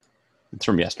It's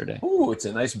from yesterday. Ooh, it's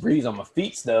a nice breeze on my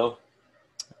feet, though.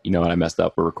 You know what? I messed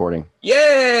up. We're recording.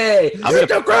 Yay! I'm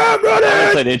the ground running! I'm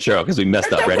gonna play the intro because we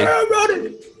messed up. Ready?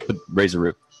 Raise the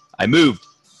roof. I moved.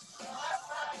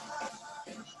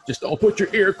 Just don't put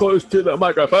your ear close to the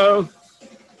microphone.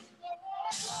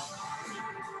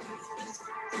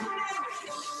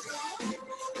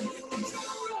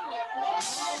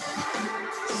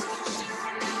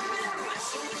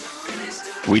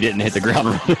 We didn't hit the ground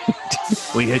running.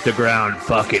 We hit the ground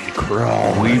fucking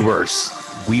crawl. We were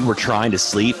trying to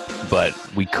sleep, but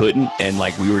we couldn't, and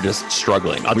like we were just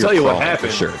struggling. I'll We tell were you what crawling,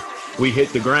 happened. for sure. We hit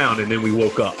the ground and then we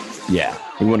woke up. Yeah,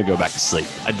 we want to go back to sleep.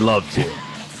 I'd love to.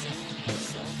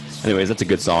 Anyways, that's a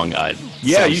good song.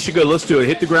 Yeah, you should go listen to it.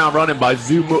 Hit the Ground Running by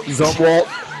Zumwalt.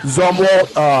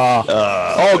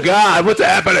 Oh God, what's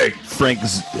happening? Frank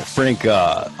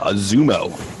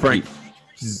Zumo. Frank.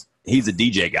 He's a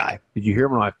DJ guy. Did you hear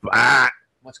him?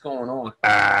 What's going on?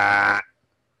 Why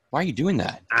are you doing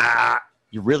that?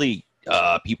 You really,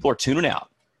 people are tuning out.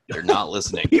 They're not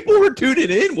listening. People were tuning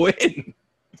in when?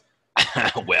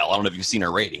 Well, I don't know if you've seen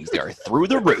our ratings. They are through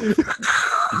the roof.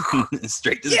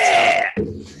 Straight to the top.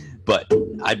 But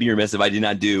I'd be remiss if I did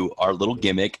not do our little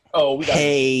gimmick. Oh, we got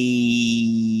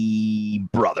Hey,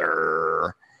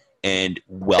 brother. And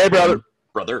welcome. Hey, brother.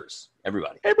 Brothers.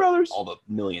 Everybody. Hey, brothers. All the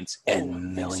millions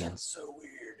and millions. So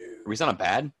weird, dude. Are we sounding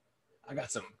bad? I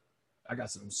got some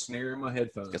snare in my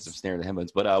headphones. Got some snare in the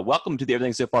headphones. But welcome to the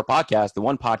Everything So Far podcast, the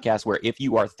one podcast where if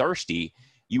you are thirsty,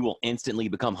 you will instantly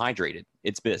become hydrated.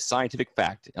 It's been a scientific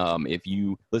fact. If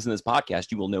you listen to this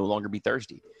podcast, you will no longer be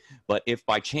thirsty. But if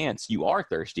by chance you are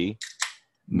thirsty,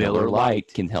 Miller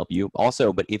Lite can help you.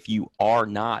 Also, but if you are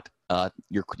not,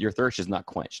 your thirst is not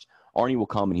quenched, Arnie will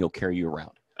come and he'll carry you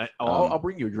around. I'll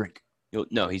bring you a drink.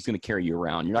 No, he's going to carry you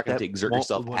around. You're not going to exert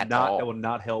yourself at all. That will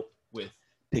not help with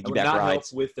piggyback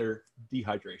rides. Help with their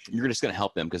dehydration. You're just going to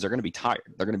help them because they're going to be tired.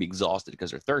 They're going to be exhausted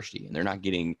because they're thirsty and they're not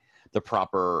getting the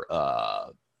proper,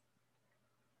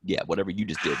 whatever you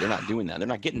just did. They're not doing that. They're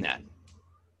not getting that.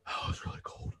 Oh, it's really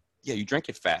cold. Yeah, you drank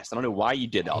it fast. I don't know why you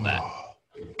did all that.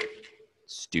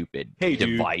 Stupid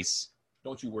device. Dude,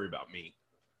 don't you worry about me.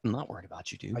 I'm not worried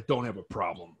about you, dude. I don't have a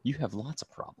problem. You have lots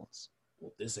of problems.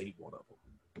 Well, this ain't one of them.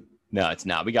 No, it's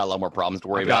not. We got a lot more problems to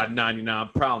worry I about. got 99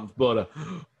 problems, but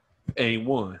ain't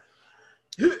one.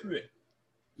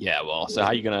 Yeah, well, so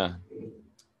how you gonna?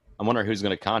 I'm wondering who's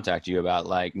gonna contact you about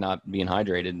like not being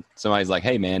hydrated. Somebody's like,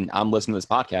 "Hey, man, I'm listening to this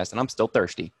podcast and I'm still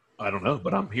thirsty." I don't know,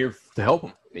 but I'm here to help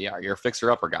them. Yeah, you're a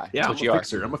fixer-upper guy. Yeah, That's what you are.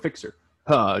 Fixer. I'm a fixer.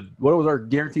 What was our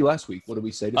guarantee last week? What did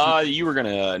we say? You were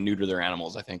gonna neuter their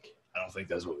animals, I think. I don't think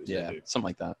that's what we said. Yeah, Dude. something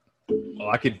like that. Well,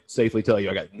 I could safely tell you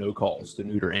I got no calls to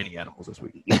neuter any animals this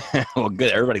week. Well,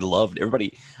 good.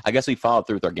 Everybody. I guess we followed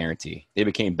through with our guarantee. They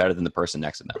became better than the person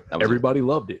next to them. Everybody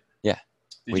loved it. Yeah.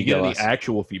 Did you get any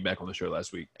actual feedback on the show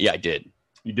last week? Yeah, I did.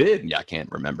 You did? Yeah, I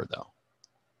can't remember though.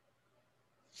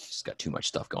 Just got too much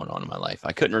stuff going on in my life.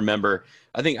 I couldn't remember.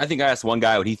 I think I asked one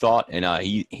guy what he thought, and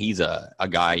he's a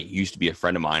guy who used to be a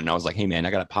friend of mine, and I was like, "Hey man,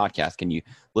 I got a podcast. Can you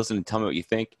listen and tell me what you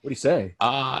think?" What did he say?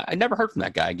 I never heard from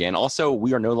that guy again. Also,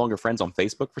 we are no longer friends on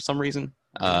Facebook for some reason.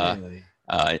 Really?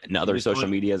 And other social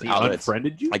media outlets.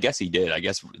 Unfriended you? I guess he did. I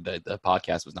guess the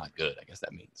podcast was not good. I guess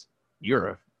that means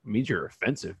You're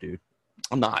offensive, dude.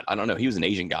 I'm not. I don't know. He was an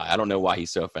Asian guy. I don't know why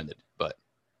he's so offended, but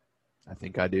I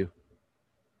think I do.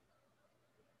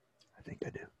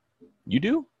 you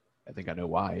do. I think I know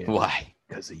why. Why?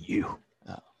 Because of you.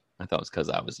 Oh, I thought it was because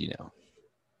I was, a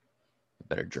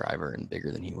better driver and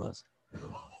bigger than he was.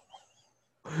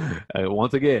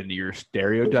 Once again, you're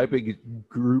stereotyping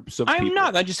groups of people. I'm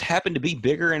not. I just happen to be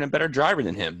bigger and a better driver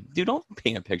than him. Dude, don't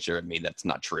paint a picture of me. That's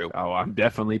not true. Oh, I'm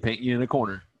definitely painting you in a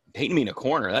corner. Painting me in a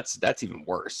corner, that's even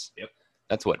worse. Yep.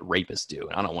 That's what rapists do,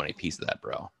 and I don't want any piece of that,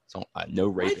 bro. So no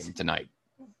raping tonight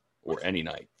or any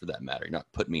night for that matter. You're not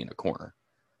putting me in a corner.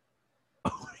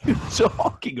 What are you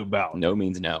talking about? No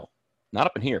means no. Not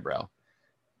up in here, bro.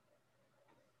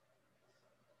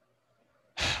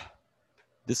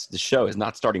 The show is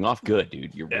not starting off good,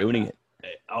 dude. You're ruining it.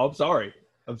 Oh, I'm sorry.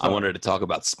 I wanted to talk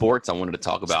about sports. I wanted to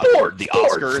talk about the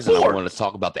Oscars, and I wanted to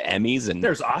talk about the Emmys. And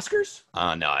there's Oscars?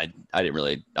 No, I didn't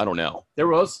really. I don't know.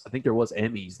 I think there was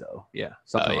Emmys though. Yeah,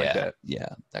 something like that. Yeah,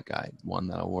 that guy won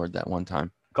that award that one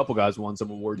time. A couple guys won some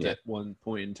awards at one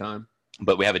point in time.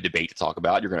 But we have a debate to talk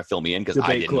about. You're going to fill me in because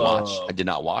I did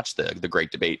not watch the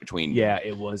great debate between. Yeah,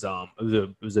 it was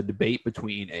a debate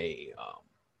between a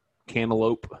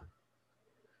cantaloupe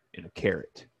and a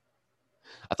carrot.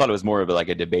 I thought it was more of like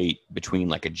a debate between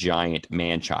like a giant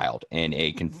man-child and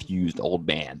a confused old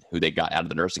man who they got out of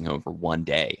the nursing home for one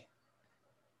day.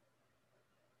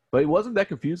 But he wasn't that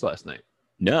confused last night.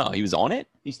 No, he was on it.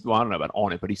 Well, I don't know about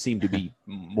on it, but he seemed to be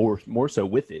more so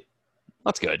with it.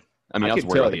 That's good. I mean, I was can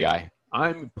worried tell about the you. guy.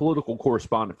 I'm political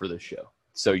correspondent for this show.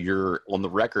 So you're on the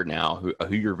record now.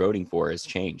 Who you're voting for has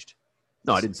changed.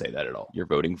 No, I didn't say that at all. You're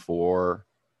voting for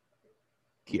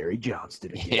Gary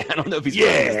Johnston. Yeah, I don't know if he's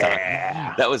voting this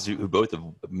time. That was who both of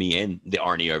me and the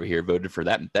Arnie over here voted for.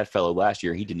 That fellow last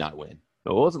year. He did not win.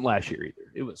 No, it wasn't last year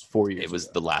either. It was 4 years. It was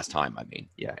ago. the last time. I mean,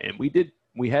 Yeah, and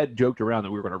we had joked around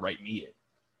that we were going to write me in.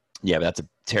 yeah, but that's a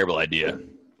terrible idea.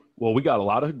 Well, we got a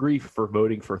lot of grief for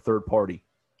voting for a third party.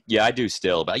 Yeah, I do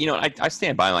still, but I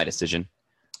stand by my decision.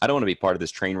 I don't want to be part of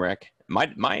this train wreck.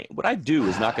 My what I do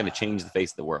is not going to change the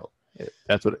face of the world.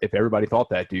 That's what if everybody thought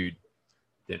that, dude,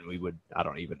 then we would. I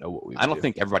don't even know what we would I don't do.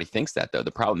 think everybody thinks that though.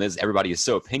 The problem is everybody is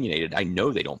so opinionated. I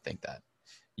know they don't think that.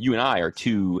 You and I are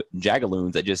two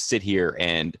jagaloons that just sit here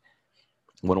and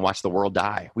want to watch the world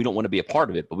die. We don't want to be a part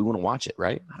of it, but we want to watch it,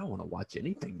 right? I don't want to watch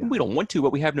anything. We don't want to,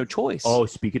 but we have no choice. Oh,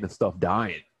 speaking of stuff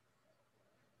dying,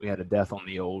 we had a death on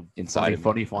the old Inside of me.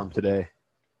 funny farm today.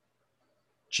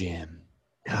 Jim.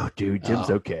 Oh, dude, Jim's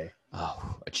Oh. okay.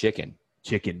 Oh, a chicken.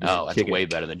 Chicken. Dude. Oh, that's chicken. way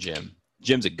better than Jim.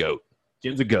 Jim's a goat.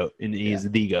 Jim's a goat, and he's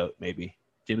the goat. Maybe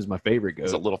Jim's my favorite goat.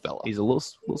 He's a little fella. He's a little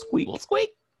squeak, little squeak.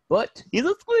 but He's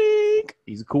a squeak.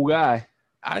 he's a cool guy.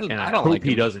 I And I don't hope like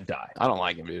he him. doesn't die. I don't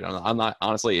like him, dude. I'm not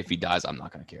honestly. If he dies, I'm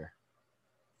not gonna care.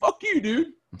 Fuck you, dude.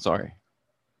 I'm sorry.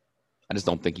 I just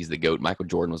don't think he's the goat. Michael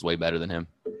Jordan was way better than him.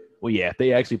 Well, yeah, if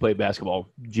they actually played basketball,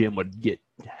 Jim would get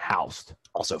housed.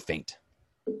 Also faint.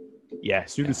 Yeah,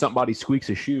 as soon as somebody squeaks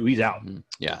a shoe, he's out. Mhm.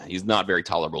 Yeah, he's not very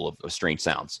tolerable of strange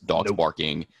sounds. Dogs Nope.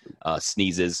 barking,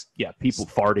 sneezes. Yeah, people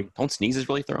farting. Don't sneezes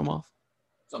really throw him off?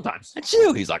 Sometimes. That's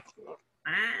you. He's like,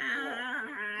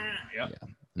 Yeah.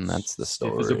 and that's the Stiff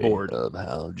story as a board. of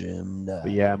how Jim died.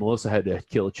 But yeah, Melissa had to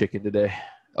kill a chicken today.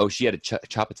 Oh, she had to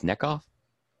chop its neck off?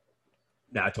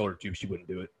 Nah, I told her to. She wouldn't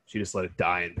do it. She just let it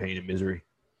die in pain and misery.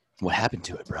 What happened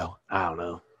to it, bro? I don't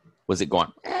know. Was it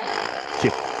going?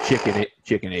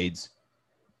 Chicken AIDS.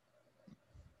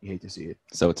 You hate to see it.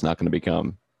 So it's not going to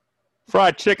become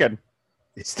fried chicken.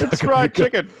 It's fried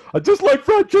chicken. I just like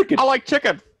fried chicken. I like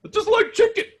chicken. I just like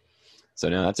chicken. So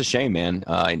no, that's a shame, man.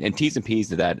 And T's and P's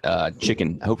to that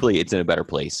chicken. Hopefully, it's in a better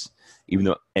place. Even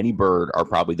though any bird are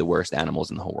probably the worst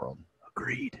animals in the whole world.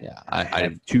 Agreed. Yeah, I I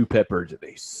have two pet birds and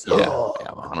they suck.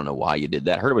 yeah, I don't know why you did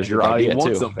that. Heard it was your Anybody idea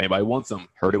wants too. them. Anybody wants them?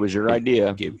 Heard it was your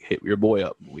idea. Hit your boy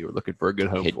up. We were looking for a good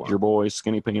home Hit for your him. boy's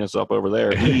skinny penis up over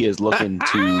there. He is looking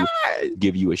to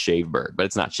give you a shaved bird, but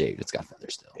it's not shaved. It's got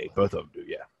feathers still. Hey, both of them do,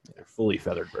 yeah. They're fully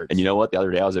feathered birds. And you know what? The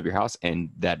other day I was at your house, and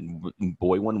that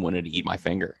boy one wanted to eat my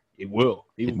finger. It will.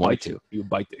 He It will wanted bite you. to. He will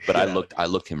bite the But shit out of I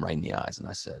looked him right in the eyes, and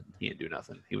I said, it. He didn't do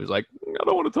nothing. He was like, I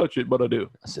don't want to touch it, but I do.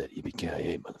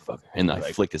 "Yippee-ki-yay, motherfucker!" And I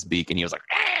Like- flicked his beak, and he was like,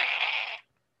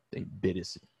 They bit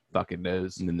his fucking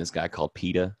nose. and then this guy called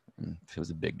PETA. And it was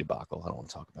a big debacle. I don't want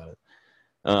to talk about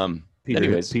it. Peter,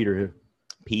 anyways, Peter.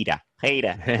 PETA. Hey,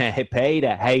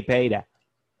 Peter. Hey, Peter.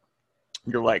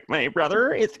 You're like, my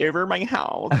brother is over my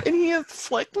house and he has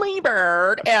flicked my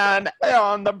bird and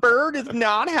the bird is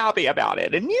not happy about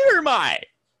it and neither am I.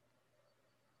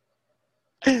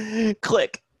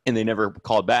 Click. And they never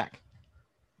called back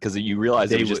because you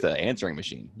realized it They was just an answering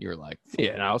machine. You were like,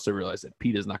 Yeah, and I also realized that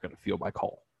Peter's not going to feel my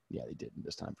call. yeah, they didn't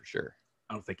this time for sure.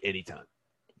 I don't think any time.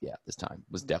 Yeah, this time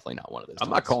was definitely not one of those. I'm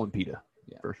not times. calling Peter,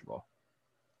 Yeah. first of all.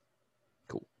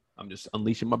 Cool. I'm just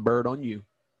unleashing my bird on you.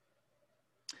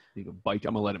 He can bite you.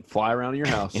 I'm going to let him fly around your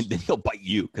house. And then he'll bite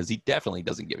you because he definitely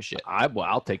doesn't give a shit.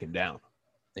 I'll take him down.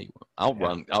 I'll Yeah.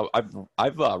 run.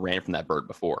 I've ran from that bird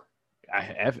before.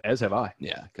 As have I.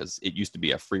 Yeah, because it used to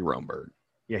be a free roam bird.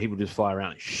 Yeah, he would just fly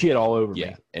around and shit all over Yeah,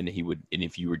 me. and he would, and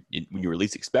if you were when you were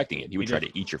least expecting it, he would He try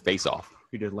just- to eat your face off,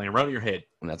 He just land right on your head.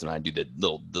 and that's when I do the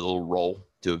little roll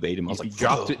to evade him. I was If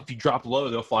like, if you drop low,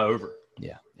 they'll fly over.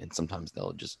 yeah, and sometimes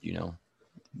they'll just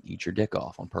eat your dick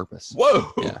off on purpose.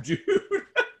 Whoa, Yeah. dude.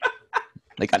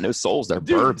 They got no souls. They're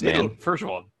Dude, birds, they man. don't- First of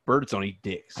all, birds don't eat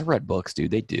dicks. I read books,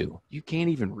 dude. They do. You can't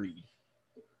even read.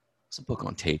 It's a book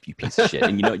on tape, you piece of shit.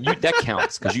 And that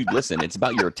counts because you listen. It's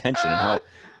about your attention and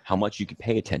how much you can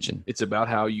pay attention. It's about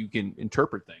how you can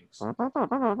interpret things.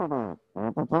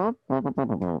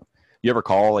 You ever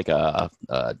call like a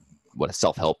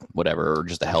self-help, whatever, or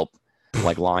just a help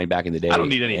like line back in the day? I don't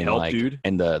need any and, help, like, dude.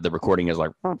 And the recording is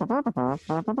like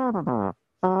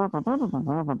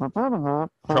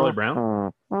Charlie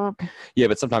Brown? yeah,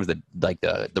 but sometimes the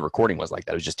recording was like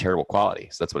that. It was just terrible quality.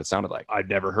 So that's what it sounded like. I've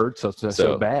never heard so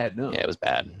So- bad. No. Yeah, it was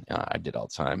bad. I did all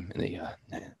the time in the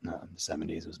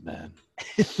 70s. It was bad.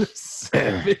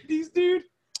 70s, dude.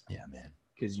 Yeah, man.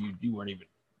 Because you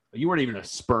weren't even a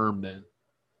sperm then.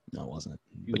 No, it wasn't.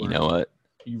 You But you weren't. know what?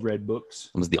 You read books.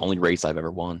 It was the only race I've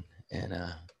ever won, and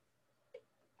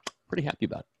pretty happy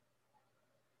about it.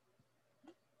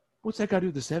 What's that got to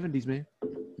do with the 70s, man?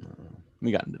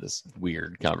 We got into this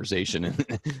weird conversation,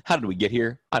 and how did we get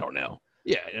here? I don't know.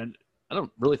 Yeah, and I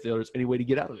don't really feel there's any way to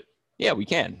get out of it. Yeah, we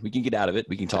can. We can get out of it.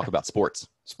 We can talk about sports.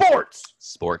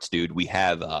 Sports, dude. We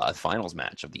have a finals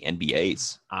match of the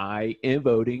NBAs. I am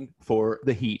voting for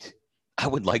the Heat. I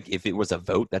would like, if it was a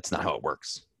vote, that's not how it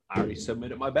works. I already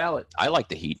submitted my ballot. I like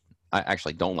the Heat. I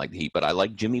actually don't like the Heat, but I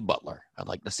like Jimmy Butler. I'd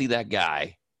like to see that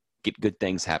guy get good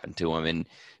things happen to him.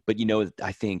 But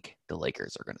I think the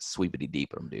Lakers are going to sweepity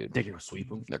deep them, dude. They're going to sweep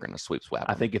them. They're going to sweep swap.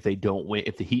 I think if they don't win,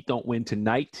 if the Heat don't win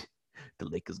tonight, the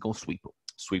Lakers going to sweep them.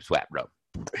 Sweep swap, bro.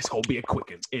 It's going to be a quick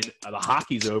one. And the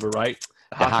hockey's over, right?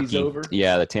 The hockey's over.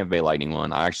 Yeah, the Tampa Bay Lightning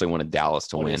won. I actually wanted Dallas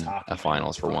to win a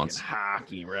finals for once.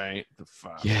 Hockey, right? The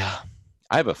fuck. Yeah.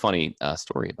 I have a funny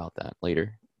story about that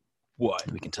later. What?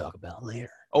 We can talk about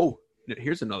later. Oh,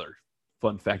 here's another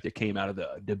fun fact that came out of the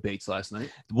debates last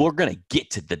night. We're going to get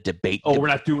to the debate. Oh, we're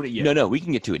not doing it yet. No, we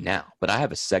can get to it now. But I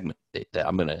have a segment that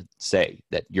I'm going to say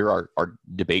that you're our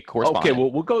debate correspondent. Okay,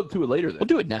 well, we'll go to it later then. We'll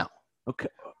do it now. Okay.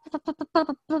 And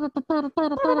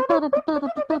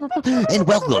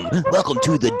welcome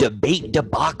to the debate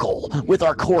debacle with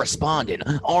our correspondent,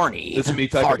 Arnie. This is me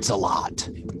farts a lot.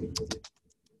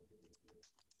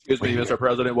 Excuse me, Mr.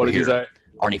 President, what did you say?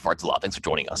 Arnie farts a lot. Thanks for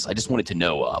joining us. I just wanted to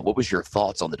know, what was your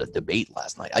thoughts on the debate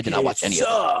last night? I did not watch any of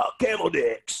it. Camel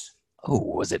dicks. Oh,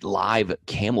 was it live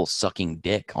camel sucking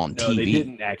dick on TV? No, they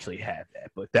didn't actually have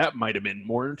that, but that might have been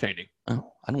more entertaining.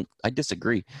 Oh, I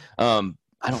disagree.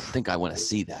 I don't think I want to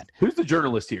see that. Who's the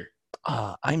journalist here?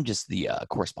 I'm just the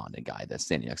correspondent guy that's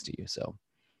standing next to you. So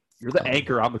you're the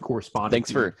anchor. I'm the correspondent.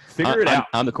 Thanks for figure it out.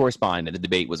 I'm the correspondent. The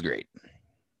debate was great.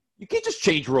 You can't just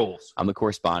change roles. I'm the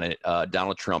correspondent.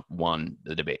 Donald Trump won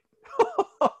the debate.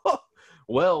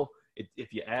 Well,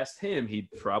 if you asked him, he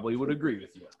probably would agree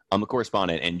with you. I'm the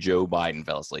correspondent, and Joe Biden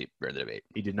fell asleep during the debate.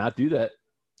 He did not do that.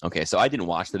 Okay, so I didn't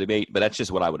watch the debate, but that's just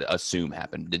what I would assume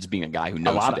happened. It's being a guy who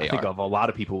knows who they I think are. a lot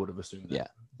of people would have assumed that. Yeah,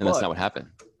 and that's not what happened.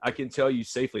 I can tell you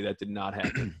safely that did not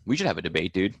happen. We should have a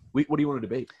debate, dude. What do you want to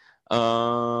debate? I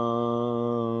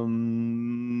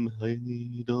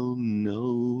don't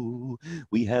know.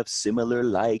 We have similar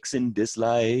likes and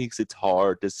dislikes. It's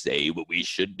hard to say what we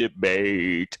should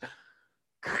debate.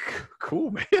 Cool,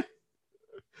 man.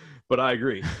 But I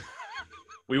agree.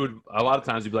 A lot of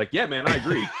times we'd be like, yeah, man, I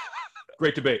agree.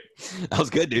 Great debate. That was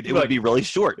good, dude. It would be really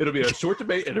short. It'll be a short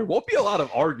debate, and there won't be a lot of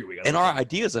arguing. And our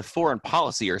ideas of foreign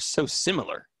policy are so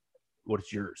similar.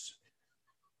 What's yours?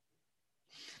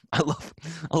 I love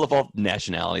all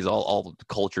nationalities, all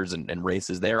cultures and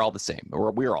races. They're all the same.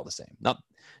 Or we're all the same. Not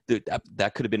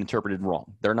that could have been interpreted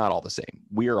wrong. They're not all the same.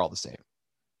 We are all the same,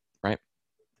 right?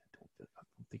 I don't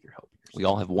think you're helping yourself. We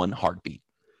all have one heartbeat.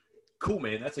 Cool,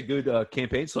 man. That's a good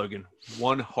campaign slogan.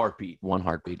 One heartbeat. One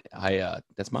heartbeat.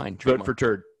 That's mine. Vote for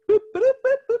turd.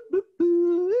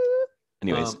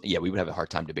 Anyways, yeah, we would have a hard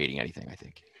time debating anything, I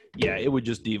think. Yeah, it would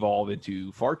just devolve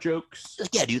into fart jokes.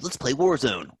 Yeah, dude, let's play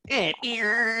Warzone.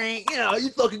 You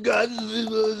fucking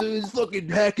guys, fucking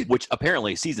hacking. Which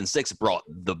apparently season 6 brought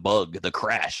the bug, the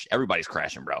crash. Everybody's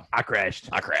crashing, bro. I crashed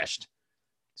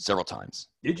several times.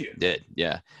 Did you? Did,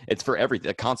 yeah. It's for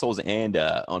everything, consoles and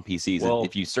on PCs. Well,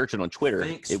 if you search it on Twitter,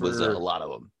 it was a lot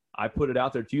of them. I put it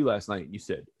out there to you last night, and you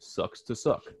said, sucks to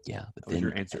suck. Yeah, but that was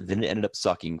your answer. Then it ended up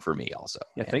sucking for me also.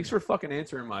 Yeah, thanks for fucking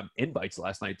answering my invites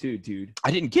last night, too, dude.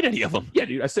 I didn't get any of them. Yeah,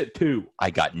 dude, I said 2. I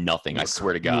got nothing, I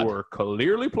swear to God. You were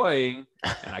clearly playing,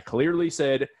 and I clearly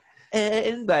said,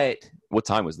 invite. What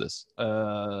time was this?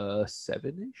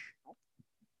 7-ish.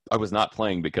 I was not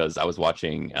playing because I was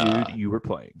watching Dude, you were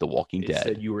playing The Walking Dead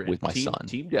said you were with my son.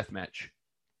 Team deathmatch.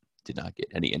 Did not get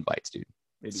any invites, dude.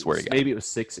 Maybe Swear to God. Maybe it was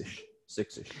 6-ish.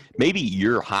 Maybe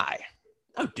you're high.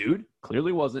 Oh, dude,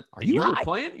 clearly wasn't. Are you were high?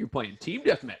 playing? You're playing team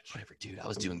deathmatch. Whatever, dude. I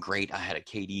was doing great. I had a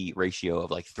KD ratio of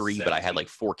like 3, but I had like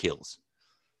 4 kills.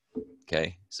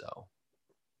 Okay, so.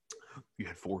 You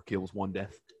had 4 kills, 1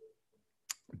 death.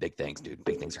 Big things, dude.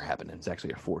 Big things are happening. It's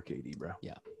actually a 4 KD, bro.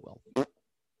 Yeah, well.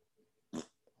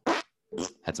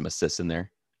 Had some assists in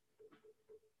there.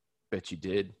 Bet you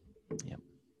did. Yep.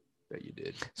 Bet you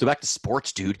did. So back to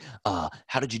sports, dude.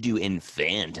 How did you do in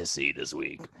fantasy this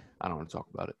week? I don't want to talk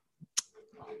about it.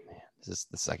 Oh, man. This is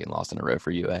the second loss in a row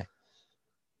for you, eh?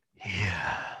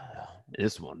 Yeah.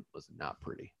 This one was not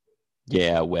pretty.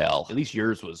 Yeah, well. At least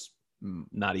yours was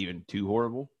not even too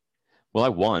horrible. Well, I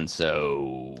won,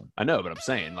 so. I know, but I'm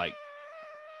saying, like,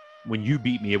 when you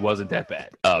beat me, it wasn't that bad.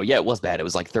 Oh, yeah, it was bad. It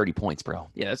was like 30 points, bro.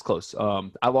 Yeah, that's close.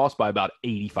 I lost by about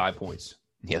 85 points.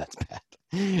 Yeah, that's bad.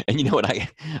 And you know what?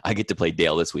 I get to play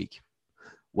Dale this week.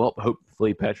 Well,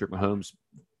 hopefully Patrick Mahomes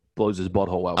blows his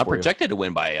butthole out. I'm for you. projected to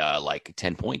win by like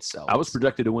 10 points. So I was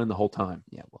projected to win the whole time.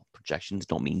 Yeah, well, projections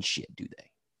don't mean shit, do they?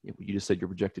 Yeah, you just said you're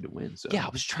projected to win. So Yeah, I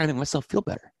was trying to make myself feel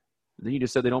better. Then you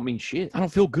just said they don't mean shit. I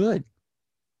don't feel good.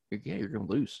 Yeah, you're gonna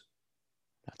lose.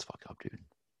 That's fucked up, dude.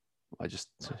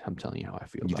 I'm telling you how I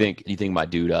feel. You think my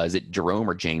dude? Is it Jerome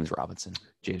or James Robinson?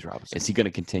 James Robinson? Is he going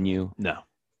to continue? No.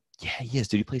 Yeah, he is.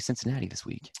 Dude, he plays Cincinnati this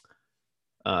week.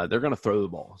 They're gonna throw the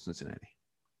ball, Cincinnati.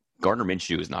 Gardner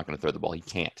Minshew is not going to throw the ball. He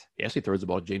can't. He actually throws the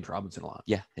ball to James Robinson a lot.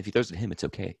 Yeah, if he throws it to him, it's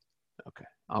okay. Okay,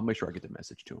 I'll make sure I get the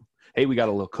message to him. Hey, we got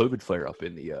a little COVID flare up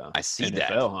in the I see NFL,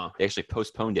 that. huh? They actually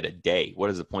postponed it a day.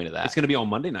 What is the point of that? It's going to be on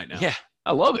Monday night now. Yeah,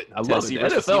 I love it. I love Tennessee it.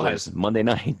 versus The NFL Steelers, has Monday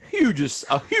night.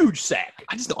 a huge sack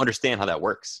I just don't understand how that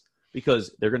works.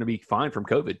 because they're going to be fine from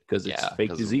COVID because it's fake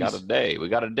 'cause disease. We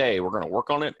got a day. We're going to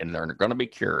work on it, and they're going to be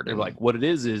cured. They're like, what it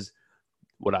is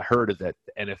what I heard is that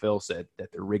the NFL said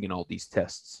that they're rigging all these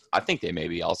tests. I think they may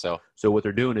be also. So what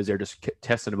they're doing is they're just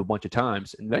testing them a bunch of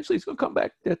times, and eventually it's going to come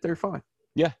back that they're fine.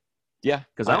 Yeah,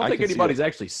 Because I don't think can see anybody's that.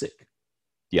 actually sick.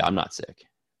 Yeah, I'm not sick.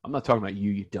 I'm not talking about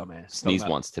you dumbass. Sneezed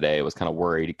once today. I was kind of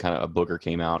worried. Kind of a booger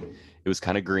came out. It was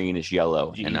kind of greenish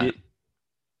yellow. Did you and eat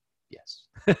yes,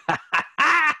 it?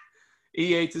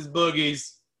 He ate his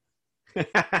boogies.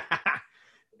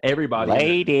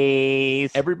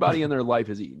 Everybody in their life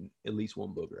has eaten at least one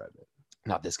booger, I bet.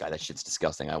 not this guy. That shit's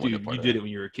disgusting. I wouldn't Dude, have part you of did it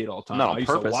when you were a kid all the time. Not on I used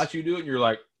purpose. to watch you do it, and you're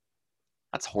like,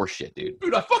 That's horseshit, dude.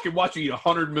 dude, I fucking watch you eat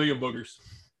 100 million boogers.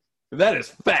 That is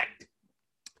fact.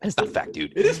 That's not fact,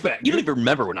 dude. It is fact. You don't dude. even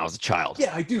remember when I was a child.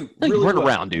 Yeah, I do. No, you Really weren't well.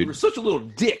 around, dude. You were such a little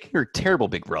dick. You're a terrible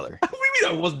big brother. What do you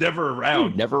mean I was never You were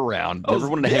around? never around. I was- Never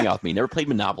wanted to hang yeah. out with me. Never played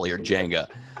Monopoly or Jenga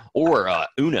or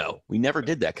Uno. We never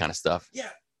did that kind of stuff. Yeah.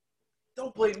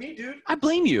 Don't blame me, dude. I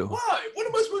blame you Why? What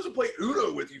am I supposed to play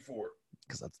Uno with you for?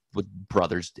 because that's what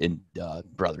brothers and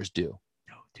brothers do.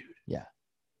 No, dude. Yeah.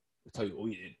 I'll tell you what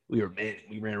we did. We were men.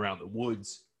 We ran around the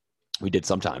woods. We did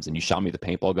sometimes, and you shot me with a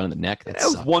paintball gun in the neck. That That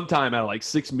was sucked. one time out of like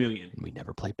 6 million. We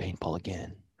never played paintball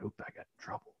again. Nope, I got in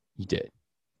trouble. You did,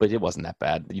 but it wasn't that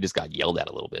bad. You just got yelled at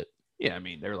a little bit. Yeah, I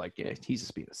mean, they're like, yeah, he's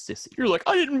just being a sissy. You're like,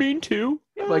 I didn't mean to.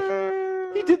 I'm like,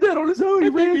 he did that on his own. He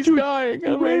ran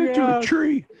into a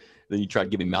tree. Then you tried to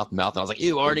give me mouth to mouth, and I was like,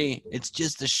 "Ew, Arnie, it's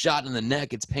just a shot in the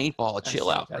neck. It's paintball. Chill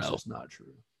out, bro." That's just not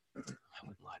true. I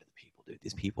wouldn't lie to the people, dude.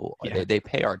 These people, Yeah. they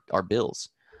pay our bills.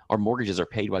 Our mortgages are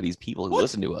paid by these people who What?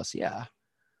 listen to us. Yeah.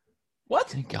 What?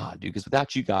 Thank God, dude. Because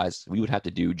without you guys, we would have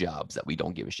to do jobs that we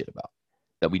don't give a shit about,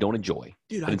 that we don't enjoy.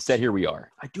 Dude, But instead, here we are.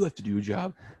 I do have to do a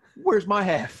job. Where's my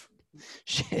half?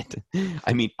 Shit.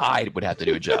 I mean, I would have to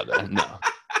do a job.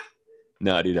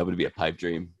 No, dude, that would be a pipe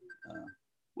dream.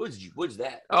 What's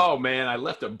that? Oh, man, I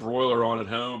left a broiler on at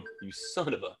home. You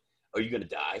son of a. Are you gonna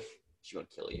die? She's gonna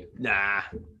kill you. Nah,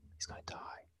 He's gonna die.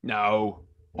 no.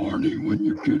 Arnie, when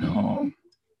you get home,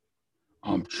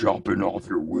 I'm chopping off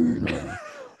your wiener.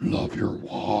 Love your wife.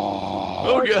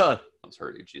 Oh, God. I was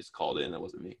hurt, dude. She just called in. That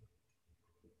wasn't me.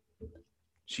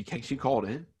 She called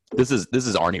in. This is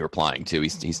Arnie replying too.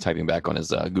 He's typing back on his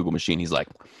Google machine. He's like,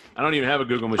 I don't even have a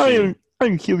Google machine.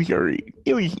 I'm so sorry.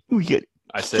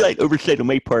 I said, oversight on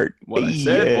my part. What I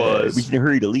said was- we was in a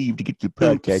hurry to leave to get to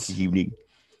your podcast this evening.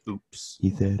 oops.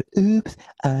 He said, "Oops,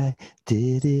 I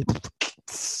did it."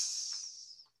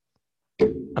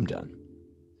 I'm done.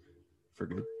 For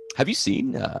good. Have you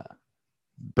seen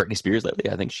Britney Spears lately?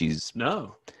 I think she's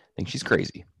No.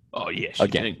 crazy, Oh, yeah. She's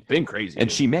Again. been crazy. and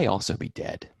dude. she may also be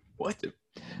dead. What?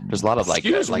 There's a lot of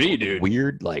Excuse me, dude.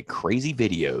 weird, crazy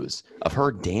videos of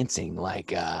her dancing.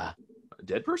 A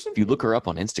dead person? If you look her up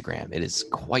on Instagram, it is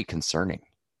quite concerning.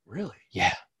 Really?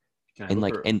 Yeah, Can I and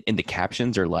look her- and the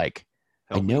captions are like,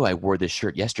 "I help me? know I wore this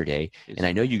shirt yesterday, Is- and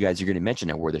I know you guys are going to mention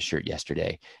I wore this shirt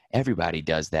yesterday. Everybody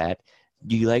does that.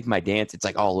 Do you like my dance?" It's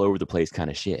like all over the place kind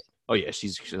of shit. Oh, yeah. She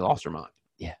lost her mind.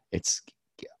 Yeah, it's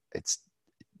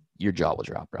your jaw will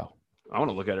drop, bro. I want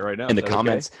to look at it right now. In the Is that okay?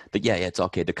 comments, yeah, it's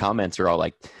okay. The comments are all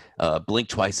like, "Blink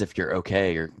twice if you're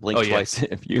okay," or "Blink Oh, yeah. twice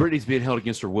if you." Britney's being held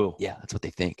against her will. Yeah, that's what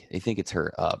they think. They think it's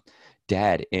her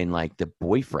dad, and the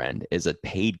boyfriend is a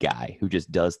paid guy who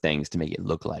just does things to make it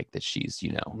look like that she's,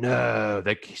 No,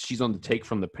 she's on the take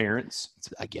from the parents.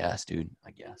 I guess, dude.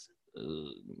 I guess.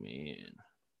 Oh, man.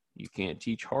 You can't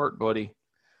teach heart, buddy.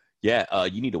 Yeah,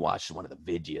 you need to watch one of the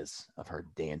videos of her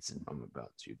dancing. I'm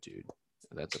about to, dude.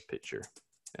 That's a picture.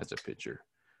 That's a picture.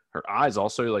 Her eyes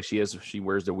also, she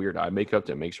wears the weird eye makeup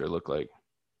that makes her look like.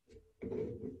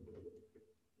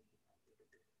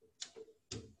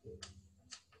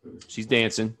 She's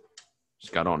dancing. She's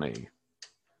got on a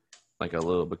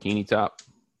little bikini top.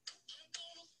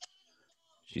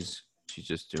 She's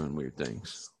just doing weird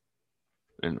things.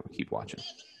 And keep watching.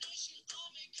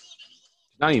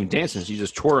 Not even dancing. She's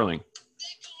just twirling.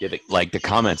 Yeah, like the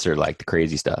comments are like the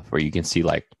crazy stuff where you can see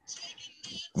like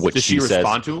what Does she says.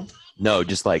 respond to him? No,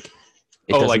 just like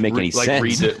it doesn't like make any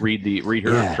sense. Read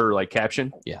her Yeah. her like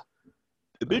caption. Yeah.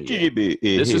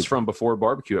 This is from before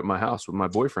barbecue at my house with my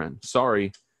boyfriend.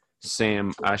 Sorry,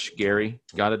 Sam Ashgary.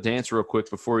 Got to dance real quick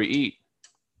before you eat.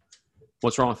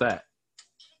 What's wrong with that?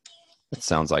 It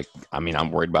sounds like, I mean,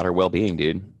 I'm worried about her well-being,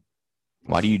 dude.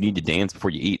 Why do you need to dance before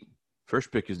you eat?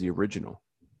 First pick is the original.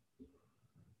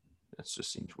 That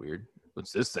just seems weird.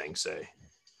 What's this thing say?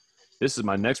 This is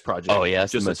my next project. Oh yeah,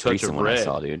 that's just the a most touch recent of one I red.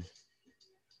 saw, dude.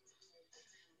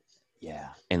 Yeah,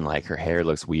 and like her hair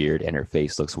looks weird and her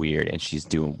face looks weird and she's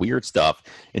doing weird stuff.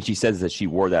 And she says that she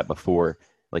wore that before,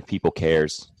 like people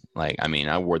cares. Like, I mean,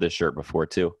 I wore this shirt before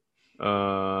too.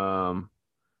 My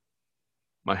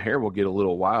hair will get a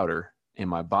little wilder and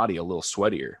my body a little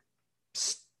sweatier.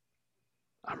 Psst.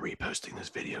 I'm reposting this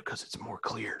video because it's more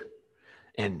clear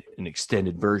and an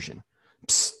extended version.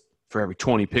 Psst. For every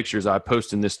 20 pictures I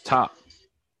post in this top.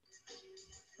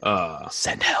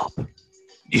 Send help.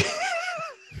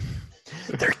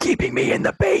 They're keeping me in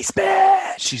the basement.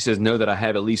 She says, know that I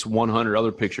have at least 100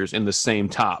 other pictures in the same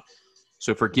top.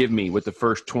 So forgive me with the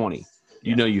first 20.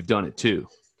 You know you've done it too.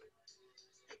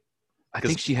 I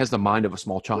think she has the mind of a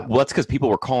small child. Well, that's because people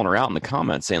were calling her out in the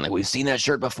comments saying, like, we've seen that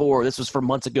shirt before. This was from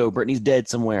months ago. Brittany's dead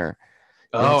somewhere.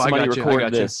 Oh, I somebody got you.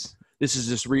 recorded this. This is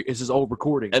just this is old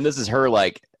recording. And this is her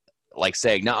like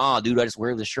saying, nah, dude, I just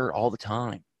wear this shirt all the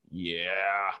time. Yeah.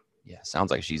 Yeah,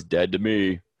 sounds like she's dead to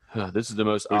me. This is the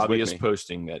most Who's with obvious me?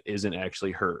 posting that isn't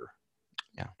actually her.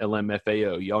 Yeah.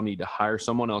 LMFAO, y'all need to hire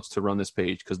someone else to run this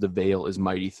page because the veil is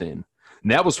mighty thin.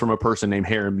 And that was from a person named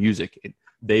Harem Music.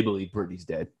 They believe Brittany's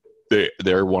dead.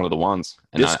 They're one of the ones.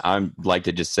 And This- I'm like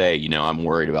to just say, I'm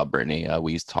worried about Brittany.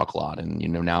 We used to talk a lot, and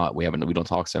now we don't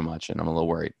talk so much, and I'm a little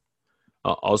worried.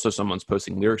 Also, someone's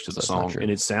posting lyrics to the That's not song, true. and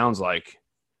it sounds like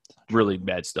really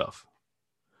bad stuff.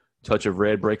 Touch of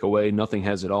red, break away, nothing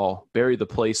has it all. Bury the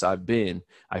place I've been.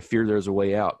 I fear there's a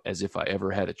way out, as if I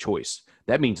ever had a choice.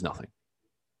 That means nothing.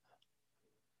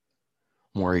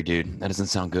 I'm worried, dude. That doesn't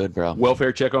sound good, bro.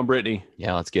 Welfare check on Brittany.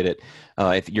 Yeah, let's get it.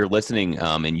 If you're listening,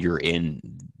 and you're in,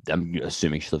 I'm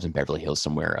assuming she lives in Beverly Hills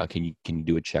somewhere. Can you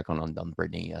do a check on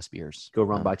Brittany Spears? Go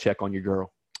run by check on your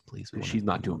girl. Please. She's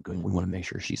not doing good. We want to make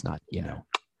sure she's not.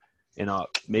 And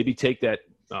maybe take that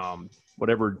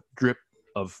whatever drip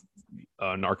of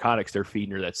narcotics they're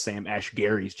feeding her that Sam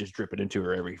Ashgary's just dripping into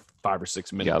her every 5 or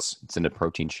 6 minutes. It's in a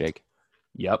protein shake.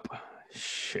 Yep.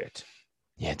 Shit.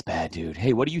 Yeah, it's bad, dude.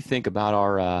 Hey, what do you think about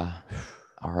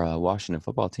our Washington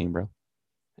football team, bro?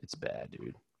 It's bad,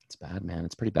 dude. It's bad, man.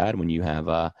 It's pretty bad when you have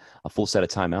a full set of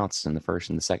timeouts in the first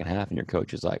and the second half, and your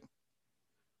coach is like,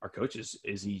 Our coach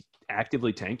is he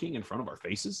actively tanking in front of our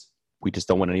faces? we just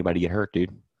don't want anybody to get hurt,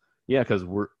 dude. Yeah, because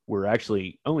we're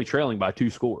actually only trailing by 2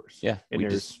 scores. Yeah, and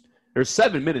there's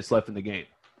 7 minutes left in the game,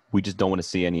 we just don't want to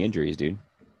see any injuries, dude.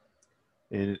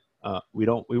 and we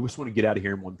just want to get out of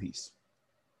here in one piece.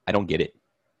 I don't get it.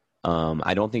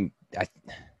 I don't think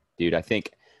I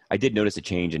think I did notice a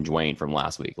change in Dwayne from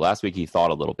last week. Last week he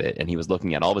thought a little bit and he was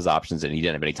looking at all of his options and he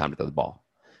didn't have any time to throw the ball.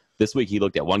 This week he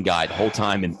looked at one guy the whole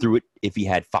time and threw it if he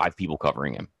had 5 people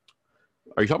covering him.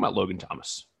 Are you talking about Logan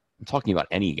Thomas? I'm talking about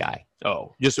any guy.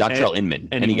 Oh, just Dontrell Inman.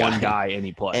 any one guy,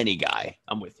 any play. Any guy.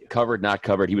 I'm with you. Covered, not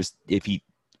covered. If he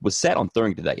was set on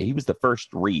throwing to that, he was the first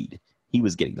read. He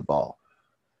was getting the ball.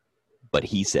 But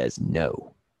he says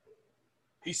no.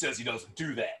 He says he doesn't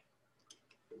do that.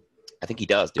 I think he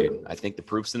does, dude. I think the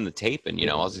proof's in the tape, and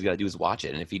all he's got to do is watch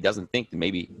it. And if he doesn't think, then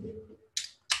maybe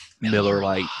Miller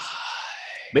Lite.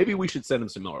 Maybe we should send him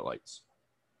some Miller Lights.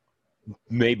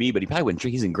 Maybe, but he probably wouldn't.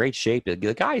 He's in great shape. The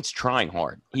guy is trying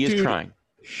hard. He is Dude. trying.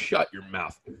 Shut your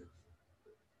mouth.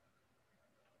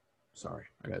 Sorry,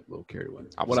 I got a little carried away.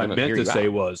 I was What I gonna meant hear to you say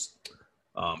out. was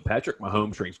Patrick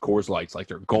Mahomes drinks Coors Lights like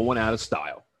they're going out of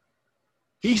style.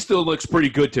 He still looks pretty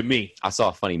good to me. I saw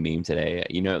a funny meme today.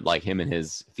 Like him and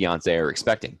his fiance are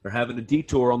expecting. They're having a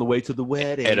detour on the way to the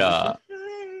wedding.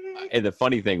 And the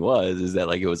funny thing is that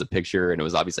like it was a picture and it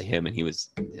was obviously him and his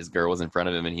girl was in front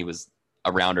of him and he was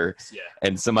around her. Yeah.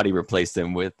 And somebody replaced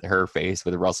him with her face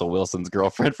with Russell Wilson's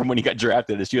girlfriend from when he got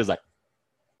drafted. And she was like,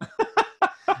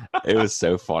 it was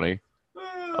so funny.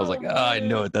 I was like, I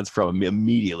know what that's from.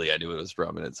 Immediately I knew what it was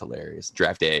from, and it's hilarious.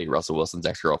 Draft day, Russell Wilson's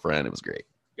ex-girlfriend. It was great.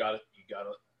 You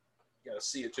gotta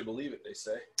see it to believe it, they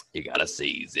say. You gotta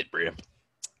seize it, bro.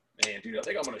 Man, dude, I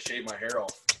think I'm gonna shave my hair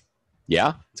off.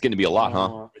 Yeah, it's going to be a lot,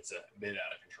 huh? It's a bit out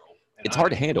of control. And It's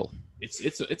hard to handle. It's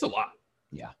a lot.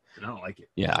 Yeah. And I don't like it.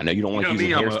 Yeah, I know you don't like You know using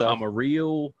me, hair stuff. I'm a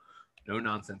real no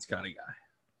nonsense kind of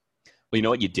guy. Well, you know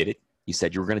what? You did it. You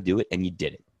said you were going to do it, and you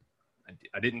did it.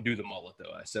 I didn't do the mullet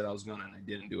though. I said I was gonna, and I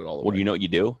didn't do it all the Well, way. you know what you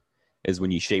do is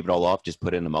when you shave it all off, just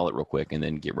put it in a mullet real quick and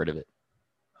then get rid of it.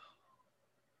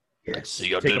 Yeah,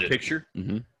 See, I take did a it. picture,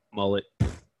 Mm-hmm. mullet.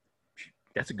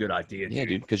 That's a good idea. Yeah,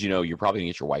 dude, because you're probably gonna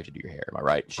get your wife to do your hair. Am I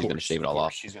right? She's gonna shave it all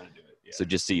off. She's gonna do it. Yeah. So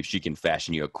just see if she can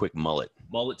fashion you a quick mullet.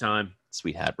 Mullet time.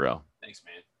 Sweet hat, bro. Thanks,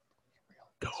 man.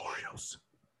 Go Orioles.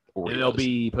 Oreos.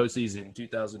 MLB postseason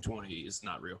 2020 is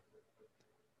not real.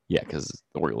 Yeah, because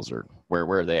the Orioles are where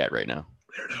are they at right now?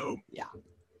 They're at home. Yeah.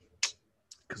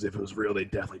 Because if it was real, they'd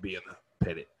definitely be in the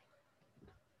pennant.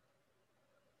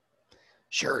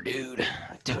 Sure, dude.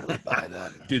 I totally buy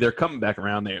that. Dude, they're coming back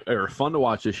around. They were fun to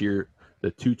watch this year.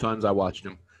 The 2 times I watched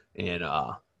them, and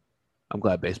I'm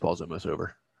glad baseball's almost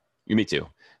over. Me too.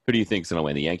 Who do you think's gonna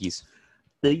win? The Yankees?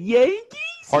 The Yankees.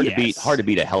 Hard to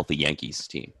beat a healthy Yankees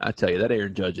team. I tell you, that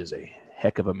Aaron Judge is a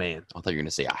heck of a man. I thought you were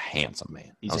gonna say a handsome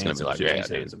man. He's I was gonna handsome be like, too. yeah, He's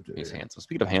dude, handsome too, he's yeah. handsome.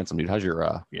 Speaking of handsome, dude, how's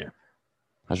your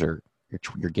how's your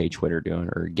gay Twitter doing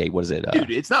or gay? What is it?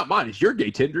 Dude, it's not mine. It's your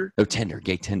gay Tinder. Oh, Tinder,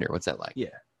 gay Tinder. What's that like? Yeah.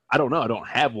 I don't know. I don't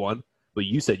have one, but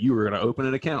you said you were going to open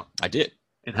an account. I did.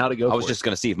 And how to go? I was just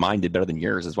gonna see if mine did better than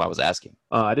yours. Is why I was asking.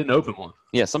 I didn't open one.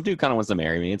 Yeah, some dude kind of wants to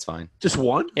marry me. It's fine. Just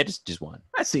one? Yeah, just one.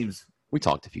 That seems. We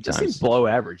talked a few That times. seems below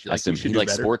average. I assume you should he do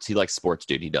likes better. sports. He likes sports,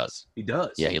 dude. He does. He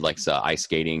does. Yeah, he likes ice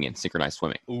skating and synchronized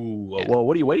swimming. Ooh. Yeah. Well,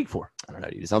 what are you waiting for? I don't know,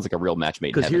 dude. It sounds like a real match made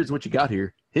in Because heaven. here's what you got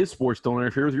here. His sports don't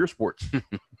interfere with your sports.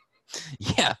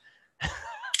 Yeah.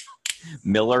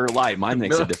 Miller Lite. Mine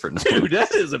makes a difference. Dude,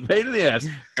 that is a pain in the ass.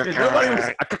 And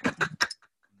nobody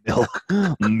was.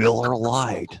 Miller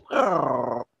Lite.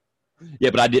 Yeah,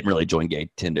 but I didn't really join gay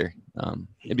Tinder.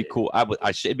 It'd be cool.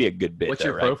 It'd be a good bit. What's though,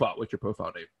 your right? profile? What's your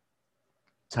profile name?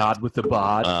 Todd with the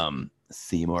bod.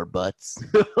 Seymour Butts.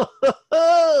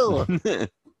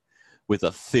 With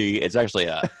a C. It's actually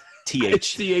a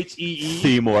TH. Thee.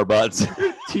 Seymour Butts.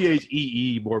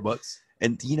 Thee more butts.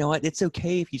 And you know what? It's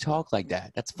okay if you talk like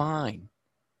that. That's fine.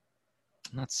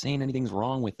 I'm not saying anything's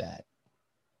wrong with that.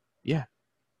 Yeah.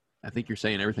 I think you're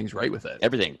saying everything's right with that.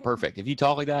 Everything perfect. If you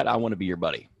talk like that, I want to be your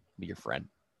buddy, be your friend.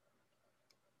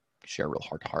 Share a real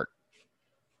heart to heart.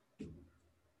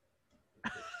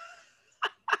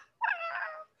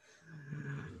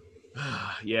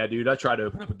 Yeah, dude. I tried to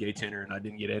open up a gay Tinder and I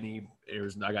didn't get any.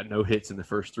 I got no hits in the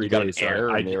first 3 You got an days. So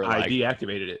error I and they were like-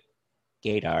 deactivated it.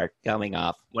 Gaydar coming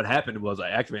off. What happened was I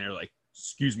activated it like,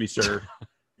 excuse me, sir.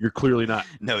 You're clearly not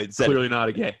No, it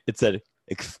a gay. it said,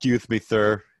 excuse me,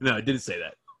 sir. No, it didn't say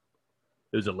that.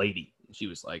 It was a lady. She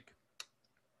was like,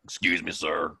 Excuse me,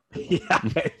 sir. yeah,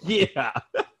 yeah.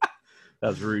 That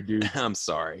was rude, dude. I'm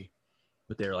sorry.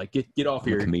 But they're like, get off I'm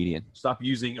a here. comedian. Stop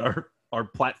using our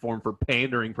platform for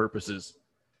pandering purposes.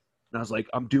 And I was like,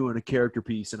 I'm doing a character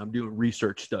piece and I'm doing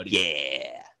research studies.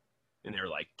 Yeah. And they were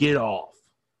like, get off.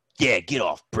 Yeah, get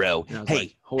off, bro. And I was Hey,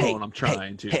 like, hold hey, on, I'm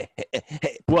trying to.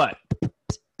 Hey. What?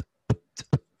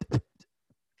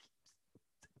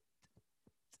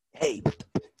 Hey.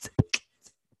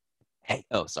 Hey.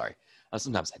 Oh, sorry.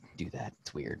 Sometimes I do that.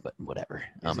 It's weird, but whatever.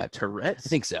 Is I it Tourette's?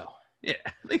 think so. Yeah,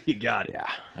 I think you got it. Yeah.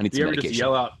 I need Do you some ever just medication.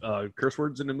 yell out curse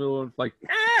words in the middle of like,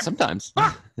 Sometimes.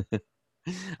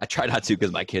 I try not to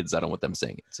because my kids, I don't want them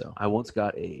saying it. So I once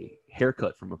got a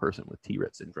haircut from a person with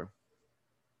Tourette syndrome.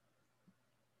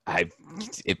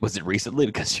 was it recently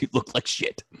because you look like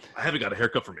shit. I haven't got a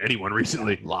haircut from anyone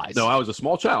recently. Lies. No, I was a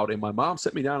small child, and my mom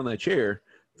set me down in that chair.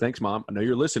 Thanks, Mom. I know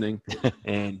you're listening,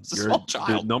 and It's a you're small the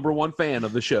child. number one fan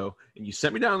of the show. And you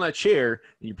set me down in that chair,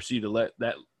 and you proceeded to let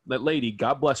that lady,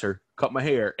 God bless her, cut my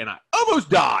hair, and I almost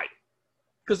died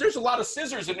because there's a lot of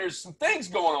scissors and there's some things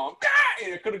going on.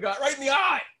 And it could have got right in the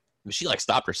eye. She like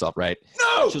stopped herself, right?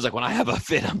 No, She was like, when I have a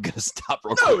fit, I'm gonna stop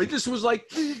real no, quick. it just was like,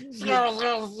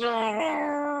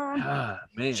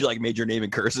 man. She like made your name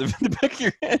in cursive in the back of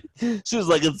your head. She was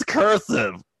like, it's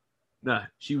cursive. Nah,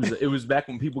 she was. It was back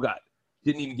when people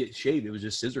didn't even get shaved. It was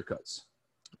just scissor cuts.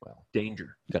 Well,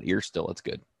 Danger. you got ears still. That's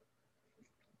good.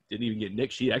 Didn't even get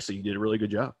nicked. She actually did a really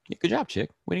good job. Yeah, good job, chick.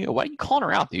 Way to go. Why are you calling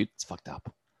her out, dude? It's fucked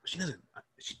up. She doesn't. God,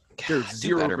 There's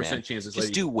do better, 0% man. chance this Just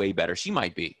lady. do way better. She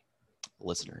might be a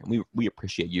listener, and we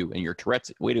appreciate you and your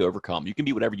Tourette's. Way to overcome. You can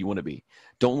be whatever you want to be.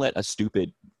 Don't let a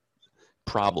stupid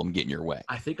problem get in your way.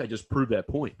 I think I just proved that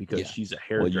point because Yeah. she's a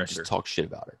Well, you hairdresser. just talk shit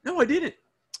about her. No, I didn't.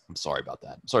 I'm sorry about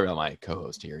that. I'm sorry about my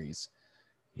co-host here.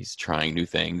 He's trying new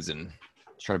things and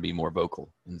trying to be more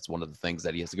vocal. And it's one of the things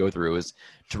that he has to go through is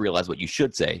to realize what you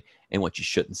should say and what you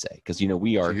shouldn't say. Because,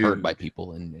 we are Dude. heard by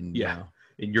people. And Yeah.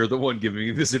 And you're the one giving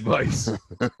me this advice.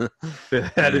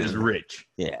 That is rich.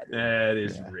 Yeah. That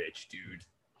is Yeah. rich, dude.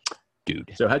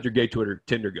 Dude. So how'd your gay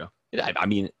Tinder go? I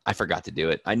mean, I forgot to do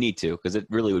it. I need to because it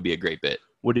really would be a great bit.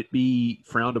 Would it be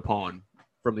frowned upon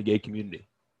from the gay community?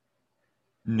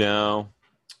 No.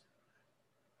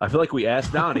 I feel like we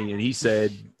asked Donnie, and he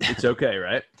said it's okay,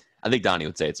 right? I think Donnie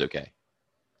would say it's okay. I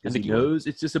Because think he he would. knows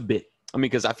it's just a bit. I mean,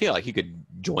 because I feel like he could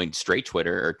join straight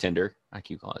Twitter or Tinder. I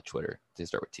keep calling it Twitter. They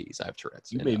start with T's. I have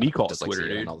Tourette's. You and, made me call it dyslexia Twitter,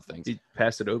 dude. and all the things. He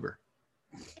passed it over.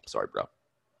 Sorry, bro.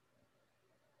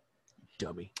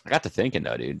 Dummy. I got to thinking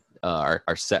though, dude. Our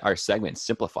segment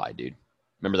Simplified, dude.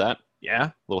 Remember that? Yeah?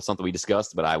 A little something we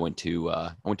discussed. But I had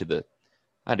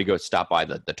to go stop by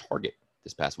the Target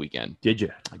this past weekend. Did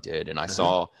you? I did, and I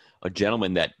saw a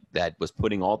gentleman that was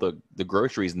putting all the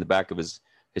groceries in the back of his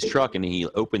truck, and he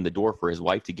opened the door for his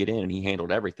wife to get in, and he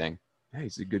handled everything. Hey,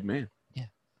 he's a good man.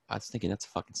 I was thinking that's a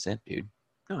fucking simp, dude.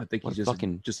 No, I think What he's a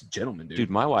just a gentleman, dude. Dude,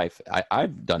 my wife,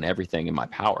 I've done everything in my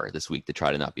power this week to try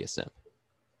to not be a simp.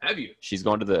 Have you? She's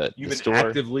gone to the store.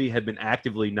 Have been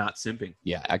actively not simping.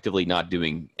 Yeah, actively not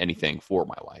doing anything for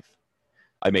my wife.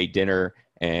 I made dinner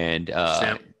and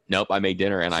Simp. nope, I made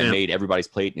dinner and I Simp. made everybody's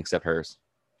plate except hers.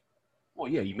 Well,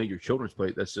 yeah, you made your children's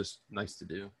plate. That's just nice to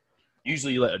do.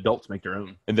 Usually you let adults make their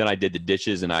own. And then I did the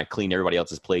dishes and I cleaned everybody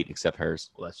else's plate except hers.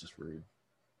 Well, that's just rude.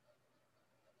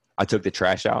 I took the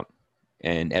trash out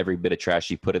and every bit of trash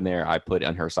she put in there, I put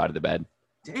on her side of the bed.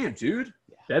 Damn, dude.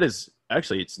 That is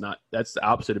actually, it's not. That's the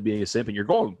opposite of being a simp, and you're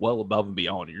going well above and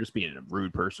beyond. You're just being a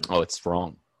rude person. Oh, it's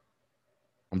wrong.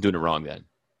 I'm doing it wrong then.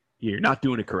 You're not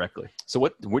doing it correctly. So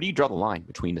where do you draw the line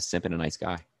between a simp and a nice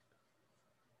guy?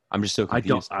 I'm just so I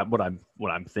confused. don't.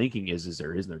 What I'm thinking is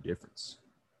there is no difference.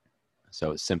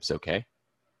 So simp's okay?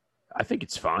 I think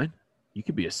it's fine. You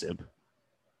could be a simp.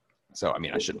 So, I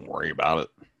mean, I shouldn't worry about it.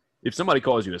 Do If somebody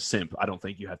calls you a simp, I don't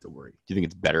think you have to worry. you think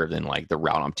it's better than like the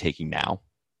route I'm taking now?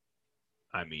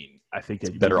 I mean, I think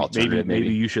that better alternative, maybe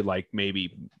maybe. you should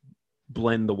maybe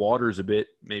blend the waters a bit,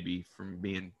 maybe from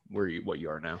being what you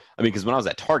are now. I mean, because when I was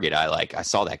at Target, I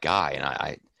saw that guy and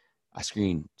I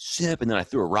screamed simp, and then I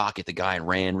threw a rock at the guy and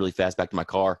ran really fast back to my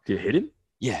car. Did it hit him?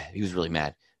 Yeah, he was really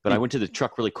mad. But I went to the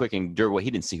truck really quick, and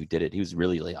he didn't see who did it. He was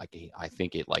really like, I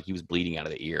think he was bleeding out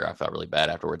of the ear. I felt really bad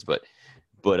afterwards. But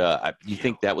you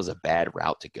think that was a bad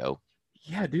route to go?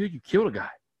 Yeah, dude, you killed a guy.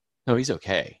 No, he's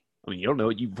okay. I mean, you don't know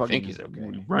it. You fucking think he's okay.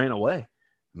 you ran away.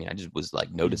 I mean, I just was like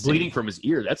He's noticing. bleeding from his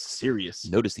ear. That's serious.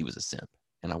 Noticed he was a simp,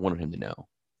 and I wanted him to know.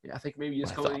 Yeah, I think maybe you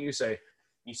just What I come in and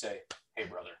you say, hey,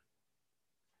 brother,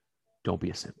 don't be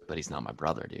a simp. But he's not my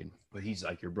brother, dude. But he's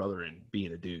like your brother and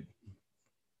being a dude.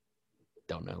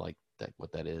 Don't know like that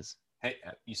what that is. Hey,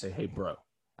 you say, hey, bro.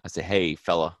 I say, hey,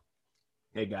 fella.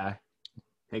 Hey, guy.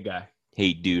 Hey, guy.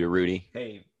 Hey, dude, or Rudy.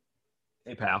 Hey,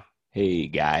 pal. Hey,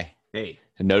 guy. Hey.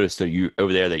 I noticed that you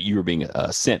over there that you were being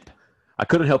a simp. I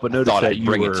couldn't help but I notice thought that I'd you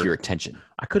bring were. it to your attention.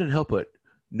 I couldn't help but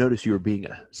notice you were being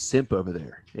a simp over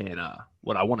there. And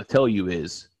what I want to tell you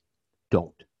is,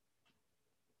 don't.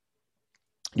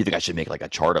 You think I should make like a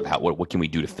chart of what can we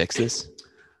do to fix this?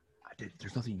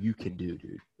 There's nothing you can do,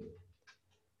 dude.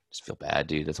 Just feel bad,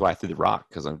 dude. That's why I threw the rock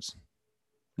because I'm just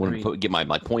wanted to get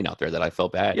my point out there that I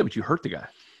felt bad. Yeah, but you hurt the guy.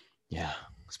 Yeah,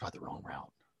 it's probably the wrong route.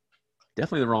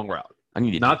 Definitely the wrong route. I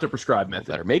need to Not the prescribed do method.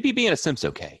 better. Maybe being a simp's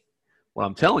okay. What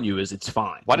I'm telling you is it's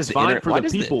fine. Why does it's the fine internet- for why the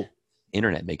does the- people?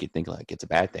 Internet make it think like it's a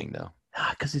bad thing though.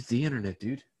 Because it's the internet,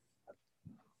 dude.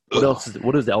 What else is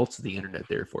the internet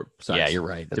there for? Besides Yeah, you're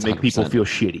right. That's to make people 100%. feel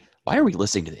shitty. Why are we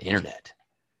listening to the internet?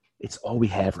 It's all we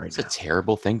have right It's now. a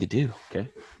terrible thing to do. Okay.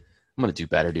 I'm gonna do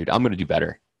better, dude. I'm gonna do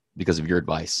better because of your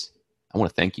advice. I want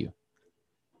to thank you.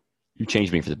 You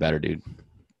changed me for the better, dude.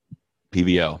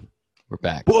 PVO, we're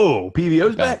back. Whoa,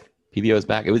 PVO's back. PVO is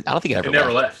back. I don't think it ever It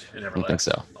never left. left. It never I don't think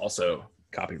so. Also,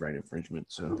 copyright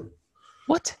infringement. So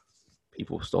What?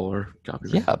 people stole our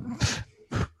copyright. Yeah.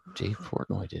 Jay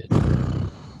Portnoy did.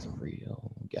 It's a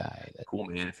real guy. Cool,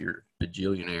 man. If you're a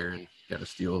bajillionaire and got to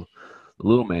steal the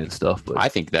little man stuff, but I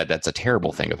think that's a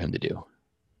terrible thing of him to do.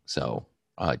 So,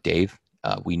 Dave,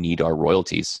 we need our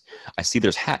royalties. I see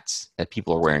there's hats that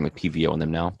people are wearing with PVO on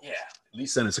them now. yeah, at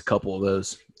least send us a couple of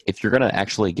those. If you're going to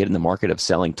actually get in the market of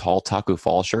selling tall Taco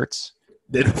Fall shirts,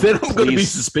 Then I'm going to be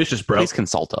Please- suspicious, bro. please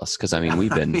consult us because, I mean,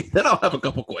 we've been Then I'll have a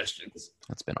couple questions.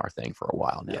 that's been our thing for a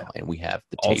while now, Yeah. and we have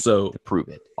the tape Also, to prove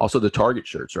it. the Target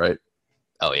shirts, right?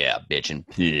 Oh, yeah, bitch and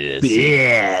piss.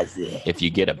 If you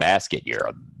get a basket, you're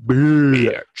a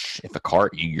bitch. If a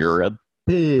cart, you're a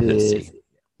pussy.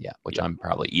 Yeah, which I'm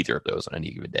probably either of those on any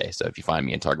given day. So if you find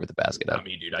me in Target with a basket, I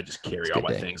mean, dude, I just carry It's a all good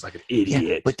my day. things like an yeah,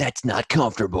 idiot. but that's not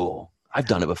comfortable. I've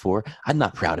done it before. I'm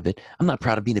not proud of it. I'm not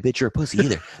proud of being a bitch or a pussy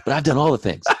either. But I've done all the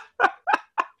things.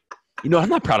 You know, I'm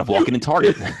not proud of walking in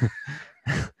Target.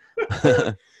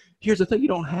 Here's the thing: you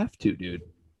don't have to, dude.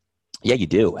 Yeah, you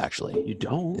do actually. You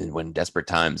don't. And when desperate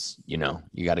times, you know,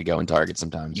 you got to go in Target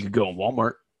sometimes. You could go in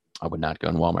Walmart. I would not go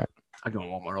in Walmart. I go in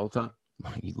Walmart all the time.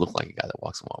 You look like a guy that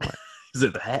walks in Walmart. Is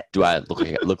it that? Do I look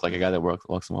like a guy that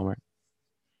walks in Walmart?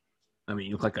 I mean,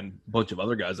 you look like a bunch of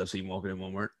other guys I've seen walking in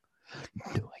Walmart.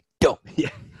 No, I don't. Yeah.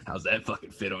 How's that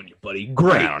fucking fit on you, buddy?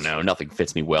 Great. I don't know. Nothing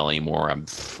fits me well anymore. I'm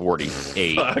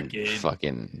 48.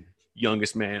 Fucking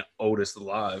youngest man, oldest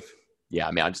alive. Yeah,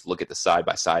 I mean, I just look at the side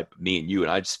by side of me and you,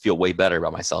 and I just feel way better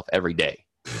about myself every day.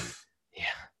 Yeah.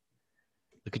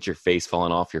 Look at your face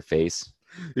falling off your face.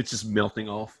 It's just melting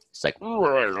off. It's like,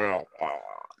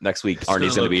 next week,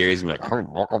 Arnie's going to be here. He's going to be like,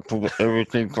 Welcome to the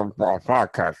Everything from Our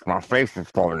podcast. My face is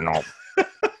falling off.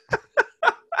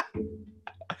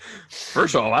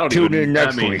 First of all, I don't Tune even, in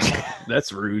next I mean, week.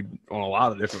 That's rude on a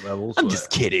lot of different levels. I'm but just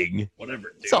kidding. whatever.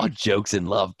 Dude. It's all jokes and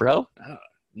love, bro.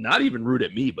 Not even rude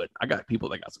at me, but I got people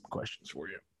that got some questions for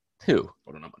you. Who?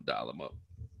 Hold on, I'm gonna dial them up.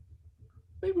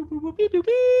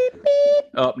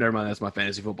 Oh, never mind. That's my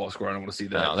fantasy football score. I don't want to see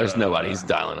that. No, there's nobody. He's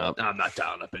dialing up. I'm not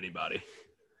dialing up anybody.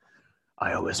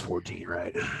 iOS 14,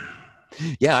 right?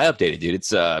 Yeah, I updated, dude.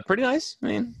 It's pretty nice. I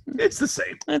mean, It's the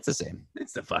same. it's the same.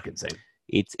 It's the fucking same.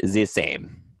 It's the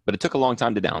same. But it took a long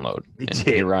time to download. It And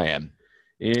did. here I am.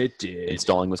 It did.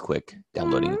 Installing was quick.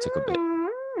 Downloading it took a bit.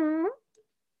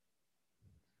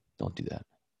 Don't do that.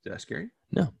 Is that scary?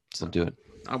 No, just don't do it.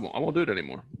 I won't do it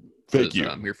anymore. Thank 'Cause, you.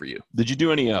 I'm here for you. Did you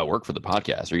do any work for the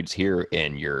podcast? Or are you just here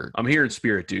and you're... I'm here in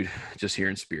spirit, dude. Just here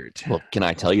in spirit. Well, can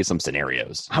I tell you some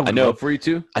scenarios? I would I know love for you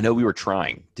to. I know we were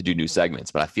trying to do new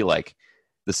segments, but I feel like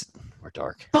this... We're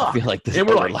dark. I Fuck. feel like this... And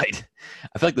we're we're light. light.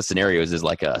 I feel like the scenarios is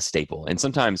like a staple. And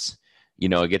sometimes, you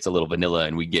know, it gets a little vanilla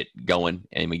and we get going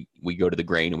and we go to the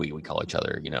grain and we call each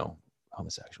other, you know,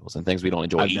 homosexuals and things we don't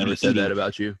enjoy. I've never said that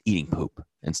about you. Eating poop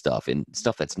and stuff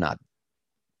that's not...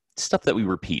 Stuff that we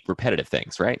repeat, repetitive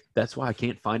things, right? That's why I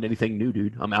can't find anything new,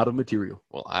 dude. I'm out of material.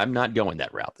 Well, I'm not going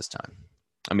that route this time.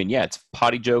 I mean, yeah, it's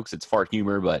potty jokes, it's fart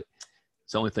humor, but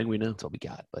It's the only thing we know. that's all we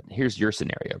got. But here's your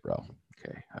scenario, bro.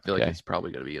 Okay. I feel Okay. like it's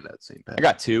probably going to be in that same pattern. I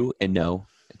got two, and no,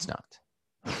 it's not.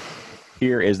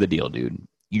 Here is the deal, dude.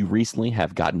 You recently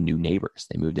have gotten new neighbors.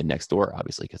 They moved in next door,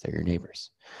 obviously, because they're your neighbors.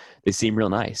 They seem real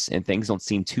nice, and things don't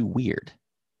seem too weird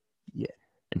yet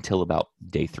until about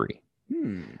day 3.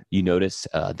 You notice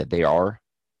that they are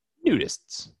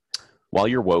nudists. While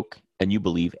you're woke and you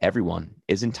believe everyone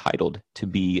is entitled to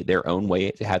be their own way,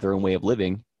 to have their own way of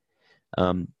living,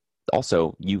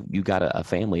 also you got a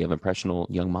family of impressionable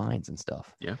young minds and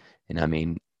stuff. Yeah. And I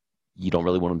mean, you don't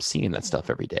really want them seeing that stuff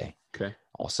every day. Okay.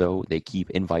 Also, they keep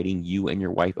inviting you and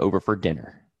your wife over for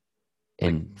dinner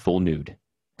in full nude.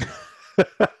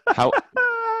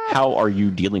 How are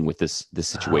you dealing with this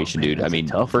situation, man, dude? I that's a mean,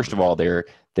 tough first of all, they're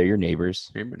your neighbors.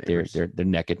 They're my They're neighbors. they're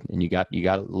naked, and you got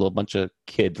a little bunch of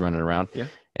kids running around. Yeah.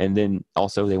 And then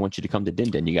also they want you to come to Din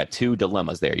Din. You got 2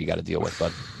 dilemmas there you got to deal with,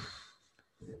 bud.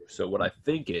 So what I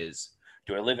think is,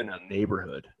 do I live in a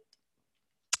neighborhood?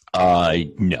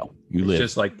 No, you It's live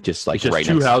just like it's just two next,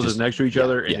 houses just- next to each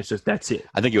other, and yeah. it's just that's it.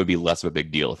 I think it would be less of a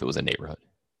big deal if it was a neighborhood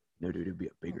No, dude, it'd be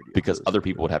a bigger deal because if it was other a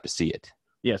people would have to see it.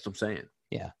 Yeah, that's what I'm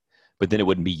saying. But then it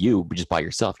wouldn't be you, but just by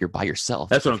yourself. You're by yourself.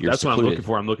 That's what if you're I'm secluded. looking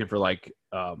for. I'm looking for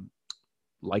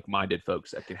like-minded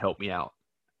folks that can help me out.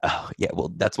 Oh, yeah,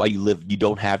 well, that's why you live. You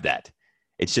don't have that.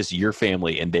 It's just your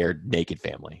family and their naked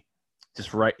family.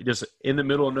 Just in the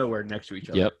middle of nowhere, next to each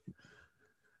other. Yep.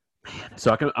 Man,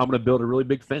 so I'm gonna build a really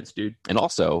big fence, dude. And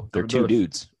also, they're I'm 2 both.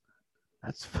 dudes.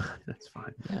 That's fine. That's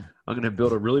fine. Yeah. I'm gonna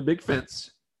build a really big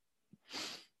fence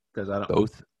because I don't.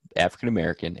 Both African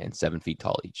American and 7 feet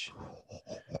tall each.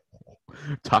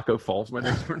 Taco Fall's my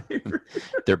next door neighbor.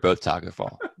 They're both Taco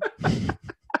Fall. And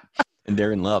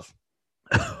they're in love.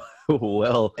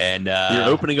 Well, And you're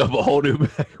opening up a whole new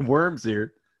bag of worms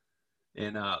here.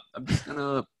 And I'm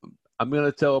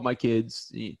gonna tell my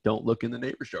kids, don't look in the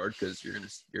neighbor's yard because you're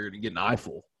gonna get an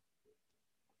eyeful.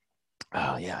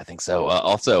 Oh, yeah, I think so.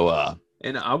 Also,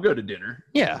 And I'll go to dinner.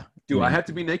 yeah. Do I have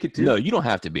to be naked too? No, you don't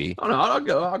have to be. Oh no, I'll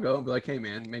go and be like, hey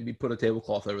man, maybe put a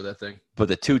tablecloth over that thing. But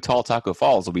the 2 tall Taco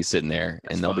Falls will be sitting there,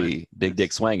 That's and they'll fine. be big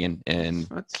dick swinging, and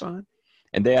That's fine.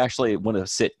 they actually want to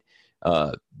sit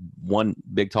one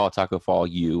big tall Taco Fall,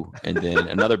 you, and then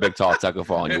another big tall Taco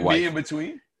Fall, and your wife. in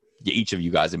between. Yeah, each of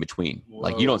you guys in between.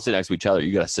 Like you Whoa. don't sit next to each other.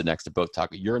 You got to sit next to both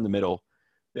Taco. You're in the middle.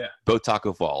 Yeah. Both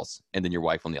Taco Falls, and then your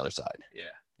wife on the other side. Yeah.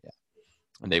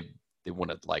 And they want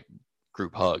to like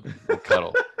group hug and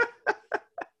cuddle.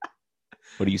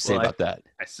 What do you say Well, about that?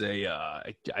 I say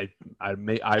I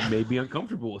may be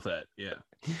uncomfortable with that. Yeah.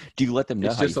 Do you let them know?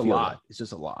 It's how just you a feel lot. about it? It's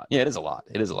just a lot. Yeah, it is a lot.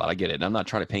 It is a lot. I get it. And I'm not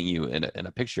trying to paint you in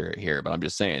a picture here, but I'm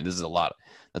just saying this is a lot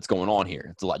that's going on here.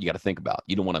 It's a lot you got to think about.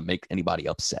 You don't want to make anybody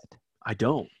upset. I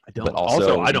don't. But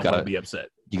also, I you don't gotta- want to be upset.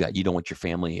 You don't want your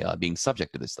family being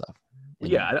subject to this stuff. And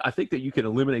Yeah, I think that you can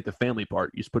eliminate the family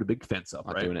part. You just put a big fence up,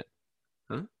 not right? doing it.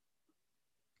 Huh?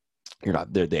 You're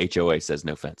not. The HOA says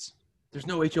no fence. There's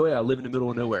no HOA. I live in the middle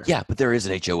of nowhere. Yeah, but there is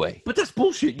an HOA. But that's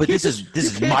bullshit. But this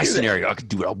is my scenario. I can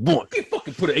do what I want. You can't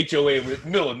fucking put an HOA in the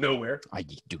middle of nowhere. I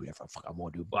can do whatever the fuck I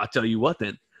want to do. Well, I'll tell you what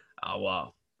then.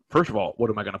 First of all, what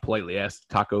am I going to politely ask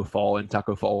Taco Fall and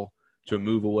Taco Fall to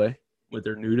move away with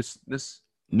their nudistness?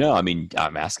 No, I mean,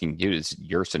 I'm asking you. It's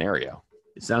your scenario.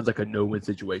 It sounds like a no-win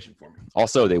situation for me.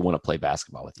 Also, they want to play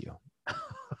basketball with you.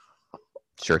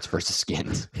 Shirts versus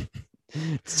skins.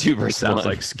 It's 2 versus Sounds 1.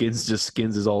 like skins just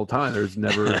skins is all the time. There's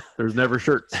never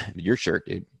shirts. Your shirt,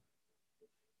 dude.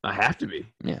 I have to be.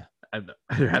 Yeah.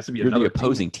 There has to be You're another the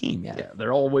opposing team. Yeah. Yeah,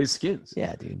 they're always skins.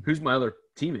 Yeah, dude. Who's my other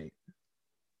teammate?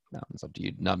 No, it's up to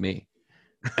you, not me.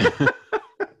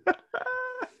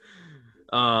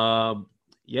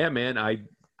 Yeah, man. I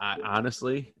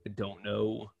honestly don't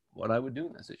know what I would do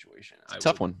in that situation. It's a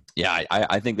tough one. Yeah,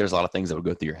 I think there's a lot of things that would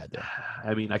go through your head there.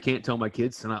 I mean, I can't tell my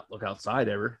kids to not look outside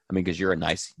ever. I mean, because you're a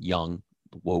nice, young,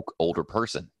 woke, older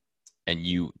person, and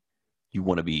you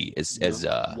want to be as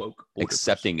Woke, older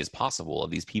accepting as possible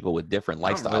of these people with different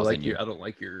person. lifestyles than you. I don't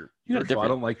like your. You're not First of all, I different.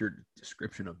 don't like your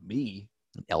description of me.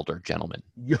 Elder gentleman.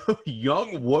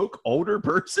 Young, woke, older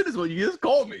person is what you just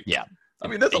called me. Yeah. I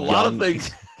mean, that's a And lot of young-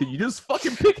 things. Can you just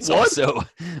fucking pick It's one? also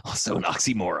an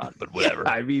oxymoron, but whatever.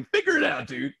 Yeah, I mean, figure it out,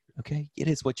 dude. Okay, it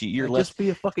is what you're Just left. be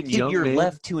a fucking young You're man.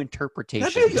 left to Not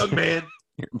interpretation. be a young man.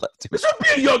 You're left to. Let's not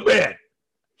be a young man.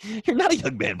 You're not a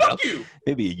young man, bro. Fuck you.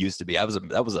 Maybe it used to be. That was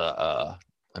a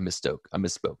mistake. A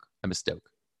mistake.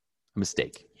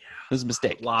 It was a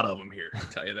mistake. A lot of them here. I'll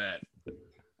tell you that.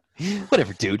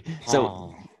 Whatever, dude.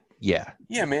 So yeah,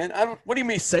 Yeah, man. What do you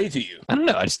mean say to you? I don't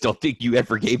know. I just don't think you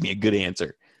ever gave me a good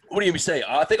answer. What do you mean say?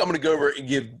 I think I'm going to go over and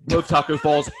give both Taco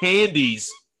Falls handies.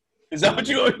 Is that what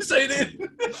you want to say, dude?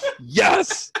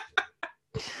 Yes.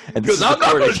 And this Because is I'm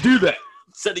not going recorded. to do that.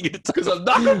 Sending it to Because Taco. I'm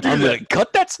not going to do I'm that. gonna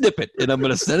cut that snippet and I'm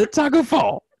gonna send it to Taco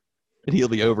Fall, and he'll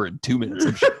be over in 2 minutes.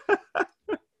 I'm sure.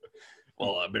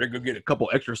 Well, I better go get a couple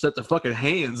extra sets of fucking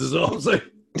hands, is all I'm saying.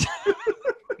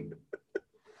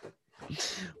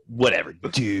 Whatever,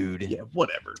 dude. Yeah,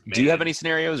 whatever, man. Do you have any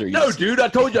scenarios? Or you No, dude, I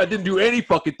told you I didn't do any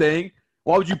fucking thing.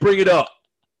 Why would you bring it up?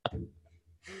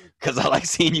 Because I like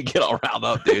seeing you get all riled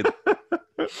up, dude.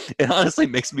 It honestly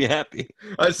makes me happy.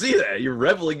 I see that. You're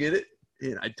reveling in it.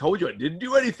 And I told you I didn't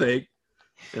do anything.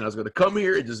 And I was going to come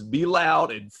here and just be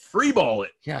loud and freeball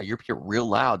it. Yeah, you're real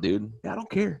loud, dude. I don't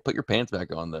care. Put your pants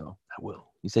back on, though. I will.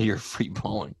 You said you're free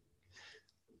balling.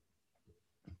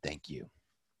 Thank you.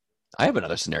 I have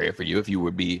another scenario for you if you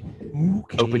would be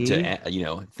open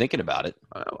to, thinking about it.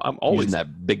 I'm always Using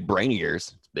that big brain of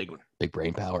yours. big one. Big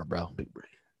brain power, bro. Big brain.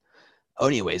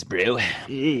 Anyways, bro,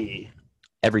 Yeah.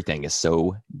 everything is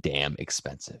so damn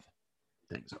expensive.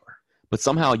 Things are. But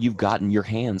somehow you've gotten your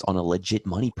hands on a legit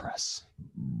money press.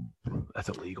 That's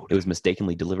illegal. It was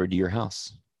mistakenly delivered to your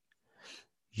house.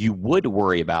 You would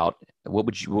worry about what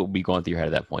would be going through your head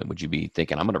at that point? Would you be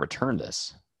thinking, I'm going to return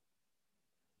this?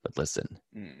 But listen,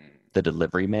 the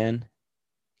delivery man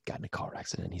got in a car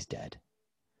accident. He's dead.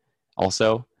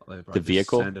 Also, the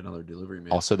vehicle- Send another delivery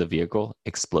man. the vehicle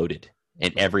exploded,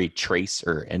 and every trace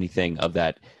or anything of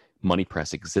that money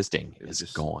press existing It was is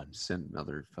just gone. Send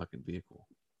another fucking vehicle.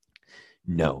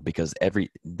 No, because it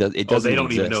doesn't. they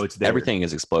don't even exist. know it's there. Everything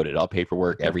is exploded. All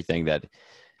paperwork, Okay. everything that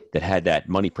had that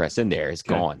money press in there is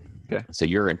Okay. gone. Okay. So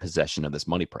you're in possession of this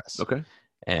money press, Okay.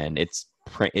 and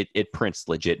it prints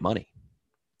legit money.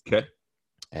 Okay.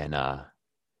 And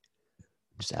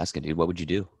just asking, dude, what would you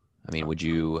do? I mean, would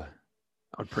you? I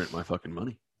would print my fucking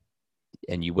money.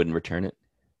 And you wouldn't return it.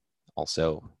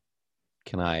 Also,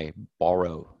 can I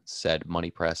borrow said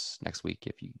money press next week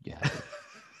if you have it?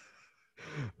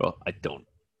 Well, I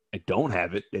don't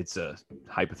have it. It's a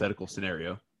hypothetical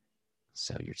scenario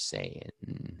So you're saying,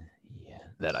 yeah.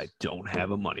 that I don't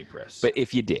have a money press. But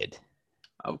if you did,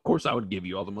 of course I would give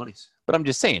you all the monies. but I'm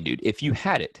just saying, dude, if you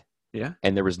had it, Yeah.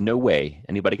 and there was no way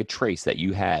anybody could trace that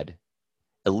you had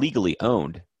illegally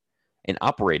owned and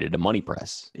operated a money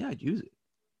press. Yeah, I'd use it.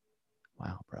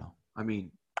 Wow, bro. I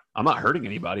mean, I'm not hurting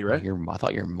anybody, right? I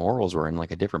thought your morals were in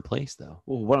like a different place, though.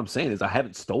 Well, what I'm saying is I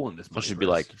haven't stolen this I money should be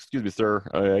press. like, excuse me, sir,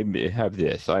 I have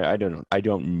this. I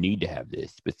don't need to have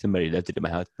this, but somebody left it in my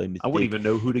house. I wouldn't even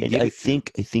know who to And give I it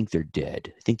to. think they're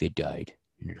dead. I think they died.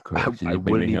 I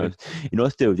wouldn't even- And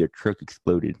also, their truck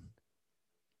exploded.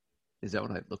 Is that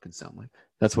what I look and sound like?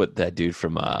 That's what that dude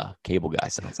from Cable Guy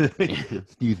sounds like.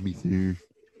 Excuse me, sir.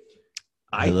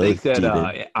 I Hello, think that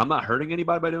Steven. I'm not hurting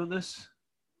anybody by doing this.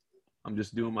 I'm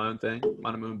just doing my own thing,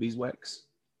 minding my own beeswax.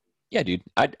 Yeah, dude.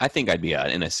 I think I'd be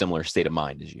in a similar state of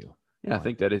mind as you. Yeah, I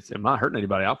think that I'm not hurting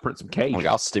anybody. I'll print some cake. Like,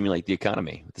 I'll stimulate the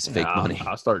economy with this fake money.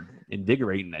 I'll start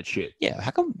invigorating that shit. Yeah,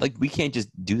 how come like we can't just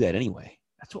do that anyway?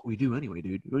 That's what we do anyway,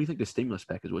 dude. What do you think the stimulus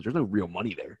package was? There's no real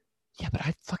money there. Yeah, but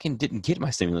I fucking didn't get my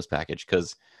stimulus package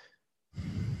because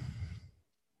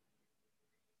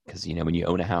you know when you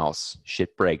own a house,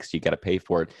 shit breaks, you got to pay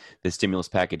for it. The stimulus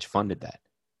package funded that,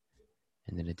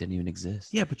 and then it didn't even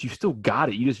exist. Yeah, but you still got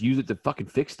it. You just use it to fucking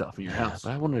fix stuff in your house.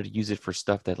 But I wanted to use it for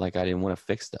stuff that like I didn't want to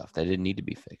fix stuff that didn't need to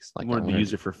be fixed. Like I wanted to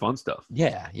use it for fun stuff.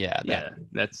 Yeah.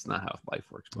 That's not how life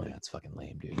works, buddy. That's fucking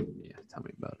lame, dude. Yeah, tell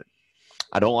me about it.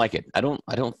 I don't like it. I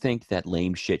don't think that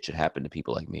lame shit should happen to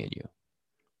people like me and you.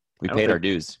 We I don't paid our think-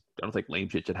 dues. I don't think lame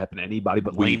shit should happen to anybody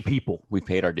but We- lame people. We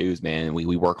paid our dues, man. We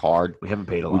work hard. We haven't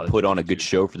paid a We lot. put on a good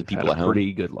show for the people at home.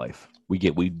 Pretty good life. We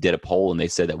did a poll and they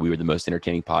said that we were the most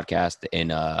entertaining podcast in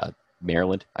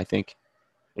Maryland, I think.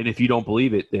 And if you don't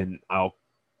believe it, then I'll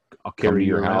Come carry to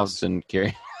your around. house and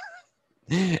carry.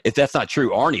 If that's not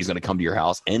true, Arnie's going to come to your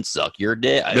house and suck your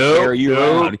dick. No, carry you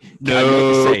no, around. no. I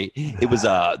meant to say it was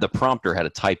the prompter had a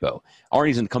typo.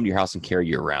 Arnie's going to come to your house and carry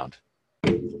you around.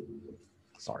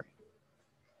 Sorry.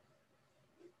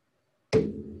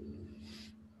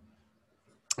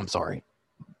 I'm sorry.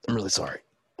 I'm really sorry.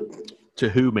 To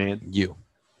who, man? You.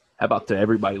 How about to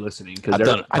everybody listening? Because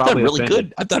I've done really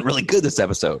good. I've done really good this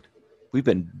episode. We've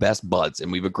been best buds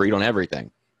and we've agreed on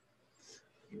everything.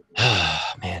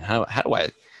 Man, how do I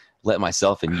let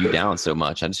myself and you down so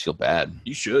much? I just feel bad.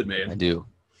 You should, I man. do.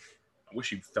 I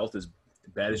wish you felt as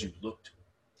bad as you looked.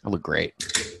 I look great.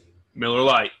 Miller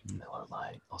Lite, Miller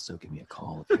Lite. Also, give me a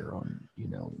call if you're on,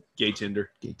 gay Tinder.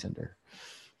 gay Tinder,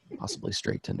 possibly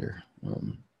straight Tinder,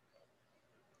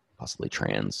 possibly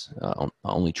trans,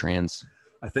 only trans.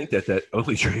 I think that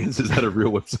OnlyTrans is that a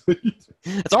real website?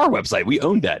 That's our website. We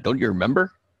own that. Don't you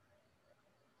remember?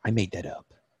 I made that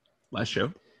up. Last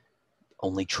show,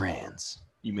 Only trans.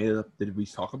 you made it up. Did we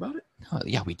talk about it? Oh,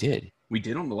 yeah, we did. We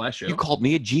did on the last show. You called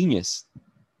me a genius.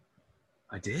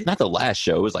 I did. Not the last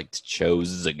show. It was like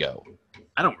shows ago.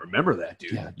 I don't remember that,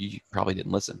 dude. Yeah, you probably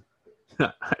didn't listen.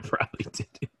 I probably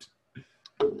didn't.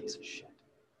 Piece of shit.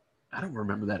 I don't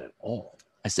remember that at all.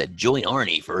 I said Joey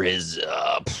Arnie for his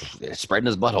spreading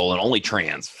his butthole and only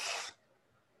trans.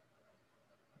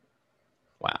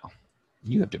 Wow.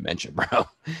 You have dementia, bro.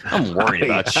 I'm worried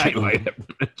about you.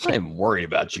 I am worried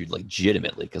about you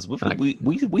legitimately because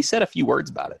we said a few words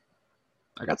about it.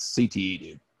 I got CTE,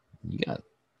 dude. You got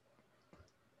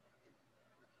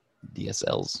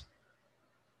DSLs.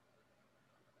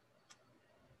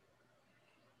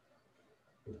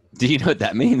 Do you know what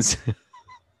that means?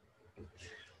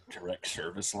 Direct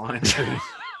service line.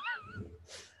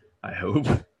 I hope.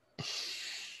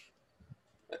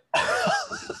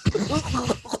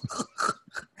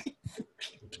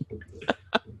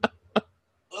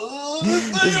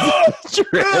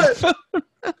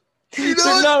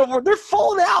 They're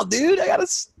falling out, dude. I gotta.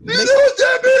 You know what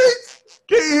that means?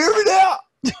 Can you hear me now?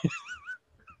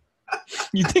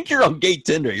 You think you're on gay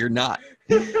Tinder? You're not.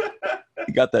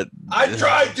 You got that. I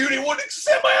tried, dude. He wouldn't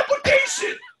accept my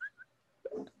application.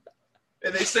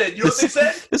 And they said, you know what they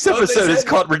said? This You know what they episode is said?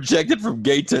 called "Rejected from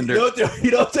Gay Tinder."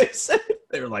 You know what they said?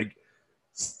 They were like,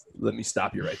 let me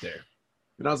stop you right there.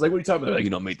 And I was like, what are you talking They're about? like, you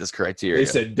don't meet this criteria. They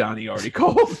said, Donnie already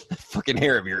called. fucking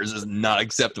hair of yours is not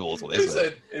acceptable. Is what They they said.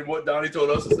 said, and what Donnie told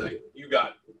us is that you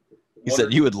got. He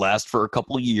said you would last for a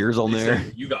couple of years on They there.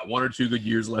 said you got 1 or 2 good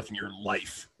years left in your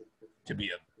life to be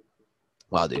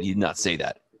Wow, dude, you did not say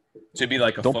that.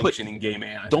 like a Don't put- functioning gay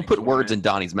man. Don't put words in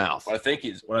Donnie's mouth. What I think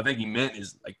he meant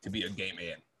is like to be a gay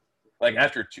man. Like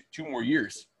after two more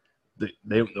years,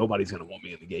 nobody's gonna want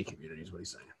me in the gay community. Is what he's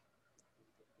saying.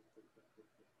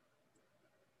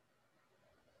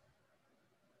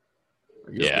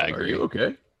 Yeah, I Are agree. you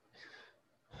okay?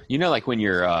 You know, like when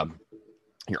your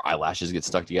eyelashes get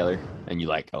stuck together and you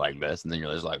like this, and then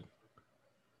you're just like,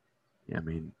 Yeah, I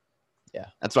mean, yeah.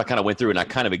 That's what I kind of went through, and I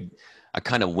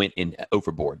kind of went in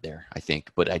overboard there, I think.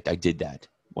 But I did that.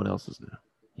 what else is new?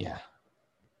 Yeah,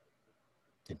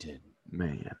 I did.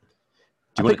 Man, Do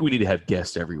I you think we need to have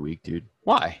guests every week, dude.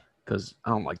 Why? Because I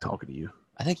don't like talking to you.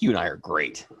 I think you and I are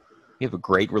great. We have a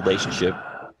great relationship.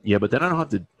 Yeah, but then I don't have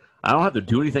to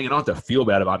do anything. I don't have to feel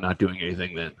bad about not doing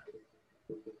anything. Then,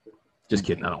 just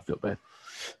kidding. I don't feel bad.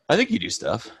 I think you do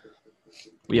stuff.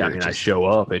 Yeah, I You're mean, I just- show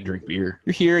up and drink beer.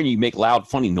 You're here and you make loud,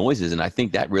 funny noises, and I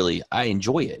think that really I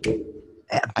enjoy it.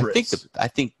 I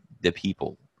think the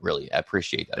people really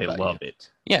appreciate that. they about love you. it.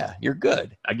 Yeah, you're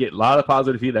good. I get a lot of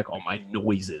positive feedback on my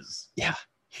noises. Yeah,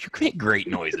 you make great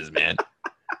noises, man.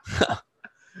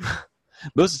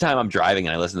 Most of the time, I'm driving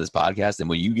and I listen to this podcast, and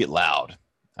when you get loud,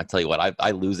 I tell you what,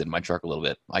 I lose it in my truck a little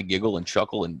bit. I giggle and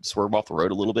chuckle and swerve off the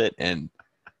road a little bit, and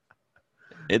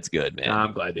it's good, man.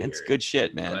 I'm glad to hear it. It's good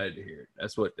shit, man. Glad to hear it.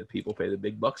 That's what the people pay the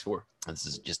big bucks for. This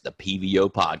is just the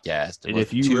PVO podcast. And with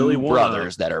if you two really wanna-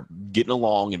 brothers that are getting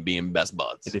along and being best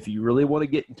buds. And if you really want to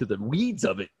get into the weeds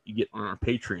of it, you get on our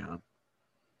Patreon.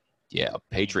 Yeah,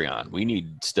 Patreon. We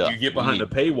need stuff. You get behind we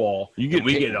the paywall. You get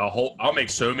we pa- get a whole. I'll make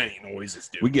so many noises,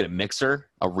 dude. we get a mixer,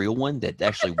 a real one that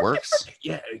actually works.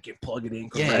 Yeah, you can plug it in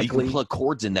Yeah, correctly. you can plug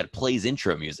chords in that plays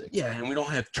intro music. Yeah, and we don't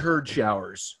have turd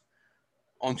showers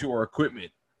onto our equipment.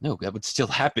 No, that would still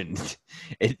happen.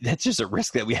 That's just a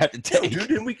risk that we have to No, take. dude,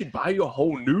 then we could buy you a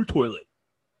whole new toilet.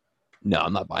 No,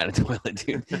 I'm not buying a toilet,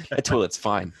 dude. That toilet's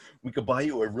fine. We could buy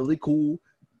you a really cool.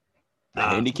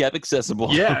 Handicap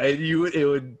accessible. Yeah, and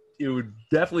it would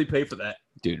definitely pay for that.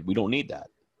 Dude, we don't need that.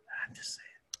 I'm just saying.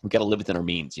 We got to live within our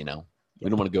means, you know? We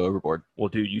don't want to go overboard. Well,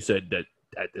 dude, you said that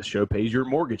this show pays your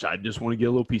mortgage. I just want to get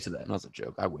a little piece of that. That was a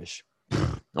joke. I wish. I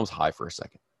was high for a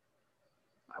second.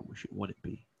 I wish it wouldn't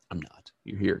be. I'm not.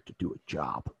 You're here to do a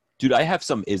job. Dude, I have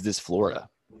some Is This Florida?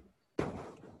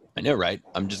 I know, right?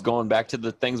 I'm just going back to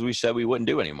the things we said we wouldn't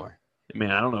do anymore.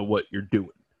 Man, I don't know what you're doing.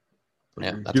 But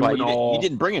Yeah, you're that's why doing you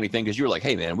didn't bring anything because you were like,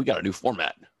 hey, man, we got a new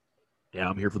format. Yeah,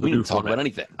 I'm here for the We new didn't talk format. about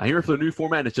anything. I'm here for the new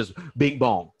format. It's just bing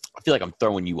bong. I feel like I'm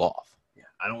throwing you off. Yeah,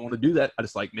 I don't want to do that. I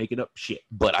just like making up shit.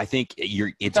 But I think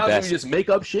it's Sometimes best. we just make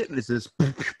up shit and it's just.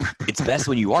 It's best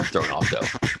when you are thrown off, though.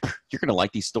 You're going to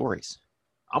like these stories.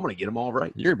 I'm gonna get them all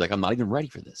right. You're going to be like, I'm not even ready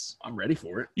for this. I'm ready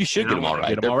for it. You should And get I'm them all gonna right.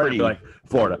 Get them They're all right. pretty, Be like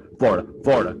Florida, Florida,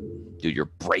 Florida, dude,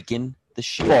 you're breaking the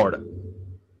shit. Florida.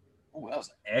 Oh, that was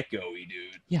echoey,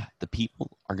 dude. Yeah, the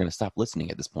people are going to stop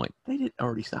listening at this point. They didn't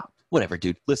already stop. Whatever,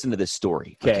 dude. Listen to this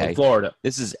story. Okay, Florida.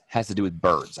 This has to do with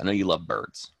birds. I know you love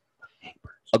birds.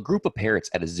 A group of parrots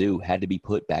at a zoo had to be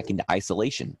put back into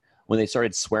isolation when they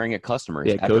started swearing at customers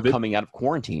Yeah, after COVID. coming out of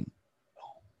quarantine.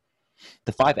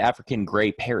 The 5 African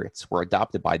gray parrots were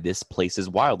adopted by this place's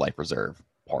wildlife reserve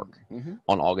park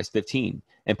on August 15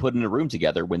 and put in a room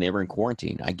together when they were in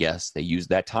quarantine. I guess they used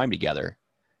that time together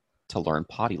to learn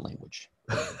potty language.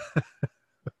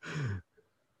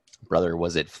 Brother,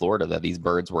 was it Florida that these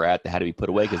birds were at that had to be put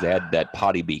away because they had that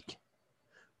potty beak?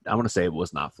 I'm gonna say it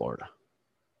was not Florida.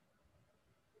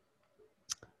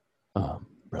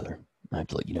 Brother, I have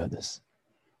to let you know this,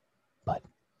 but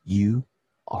you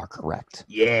are correct.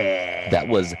 Yeah, That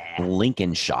was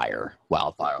Lincolnshire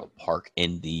Wildfire Park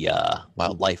in the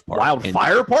Wildlife Park.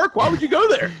 Wildfire Park. Why would you go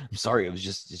there? I'm sorry, it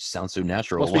just sounds so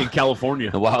natural. Must be in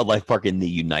California. The Wildlife Park in the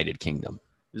United Kingdom.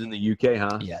 It's in the UK,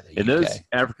 huh? Yeah, the And UK. those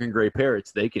African gray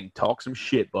parrots, they can talk some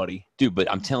shit, buddy. Dude, but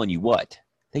I'm telling you what,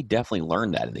 they definitely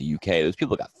learned that in the UK. Those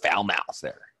people got foul mouths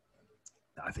there.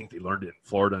 I think they learned it in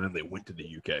Florida and then they went to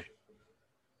the UK.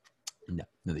 No,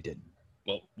 they didn't.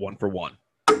 Well, one for one.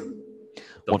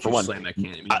 One for one. Slam that can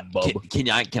at me, bub. Can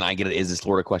I get an Is This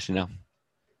Florida question now?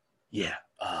 Yeah.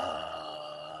 I'm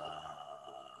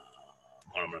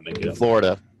gonna make it up.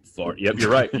 Florida. Florida. Yep,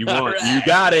 you're right. You won. Right. You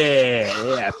got it.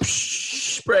 Yeah.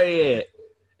 Psh, spray it.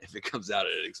 If it comes out,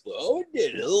 it explodes. Oh, it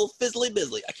did. A little fizzly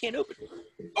bizzly. I can't open it.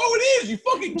 Oh, it is. You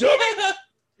fucking dummy.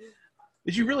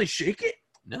 Did you really shake it?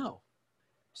 No.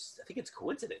 I think it's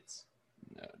coincidence.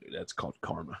 No, dude. That's called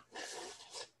karma.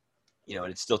 You know,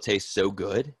 and it still tastes so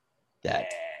good that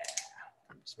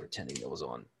I'm just pretending it was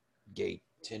on gay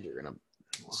Tinder and I'm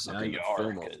Now sucking you the are,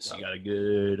 film off because the you top. got a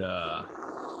good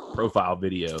profile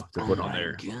video to put on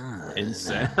there. God.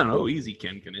 Insane. Oh, easy,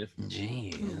 Ken Kniff.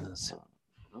 Jeez.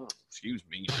 Oh, excuse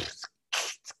me.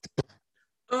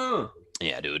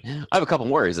 Yeah, dude. I have a couple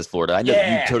more Is This Florida. I know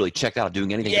Yeah. you totally checked out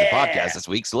doing anything for the Yeah. podcast this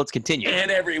week, so let's continue.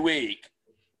 And every week.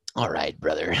 All right,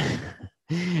 brother.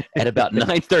 At about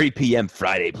 9:30 p.m.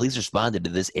 Friday, police responded to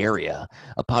this area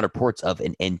upon reports of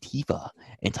an Antifa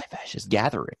anti-fascist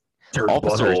gathering.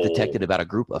 Officers detected about a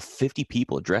group of 50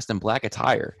 people dressed in black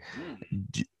attire,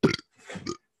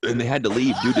 and they had to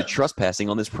leave due to trespassing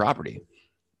on this property.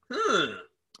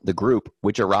 The group,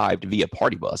 which arrived via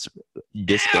party bus,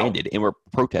 disbanded and were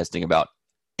protesting about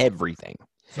everything.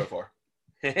 So far.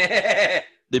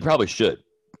 They probably should.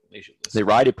 They should They listen.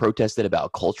 rioted, protested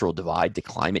about cultural divide to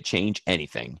climate change,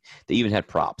 anything. They even had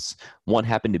props. One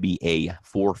happened to be a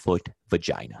 4-foot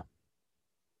vagina.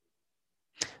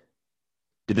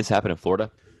 Did this happen in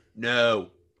Florida? No.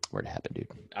 Where'd it happen, dude?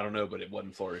 I don't know, but it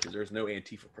wasn't Florida because there's no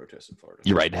Antifa protests in Florida.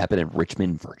 You're right. It happened in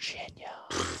Richmond, Virginia.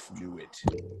 Knew it.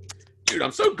 Dude,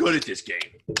 I'm so good at this game.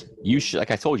 You should,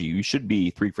 like I told you, you should be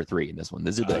 3 for 3 in this one.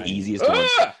 This is the easiest one.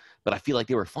 Ah! But I feel like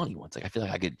they were funny ones. Like I feel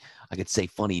like I could say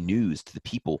funny news to the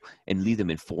people and leave them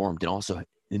informed, and also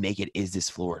make it Is This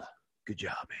Florida? Good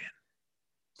job, man.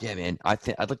 Yeah, man.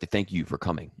 I'd like to thank you for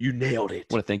coming. You nailed it.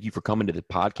 I want to thank you for coming to the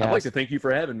podcast. I'd like to thank you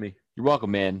for having me. You're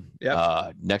welcome, man.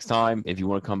 Yep. Next time, if you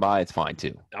want to come by, it's fine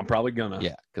too. I'm probably gonna.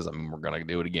 Yeah, because we're gonna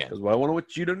do it again. Because what I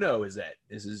want you to know is that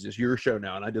this is just your show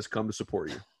now, and I just come to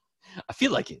support you. I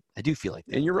feel like it. I do feel like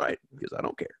that. And you're right, because I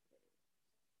don't care.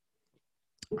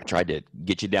 I tried to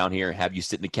get you down here and have you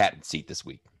sit in the captain seat this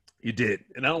week. You did,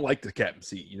 and I don't like the captain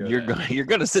seat. You know, You're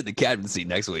gonna sit in the captain seat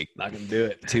next week. not gonna do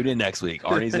it. Tune in next week.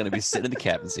 Arnie's gonna be sitting in the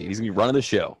captain seat. He's gonna be running the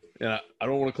show. Yeah, I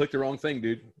don't want to click the wrong thing,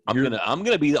 dude. I'm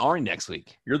gonna be the Arnie next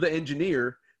week. You're the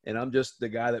engineer, and I'm just the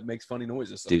guy that makes funny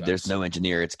noises. Dude, there's no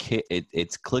engineer.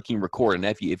 It's clicking record. And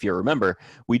if you remember,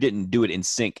 we didn't do it in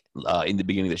sync in the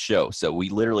beginning of the show. So we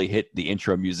literally hit the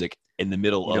intro music in the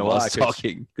middle of us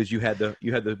talking. Because you had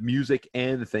the music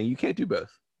and the thing. You can't do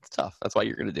both. It's tough. That's why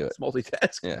you're gonna do it. It's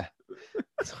multitasking. Yeah.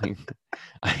 So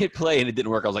I hit play and it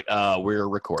didn't work. I was like, we're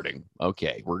recording.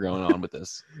 Okay, we're going on with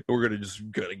this. We're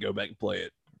gonna go back and play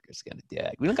it. We're just gonna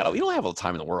dig. We don't have all the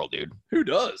time in the world, dude. Who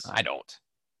does? I don't.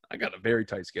 I got a very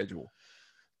tight schedule.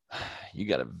 I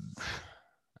got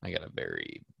a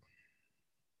very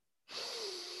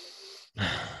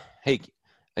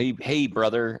hey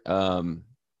brother.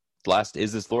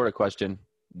 Is this Florida question?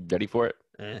 Ready for it?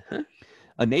 Uh-huh.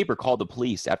 A neighbor called the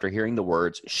police after hearing the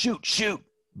words "shoot, shoot"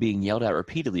 being yelled out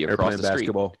repeatedly across the street.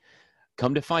 Basketball.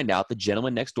 Come to find out, the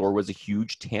gentleman next door was a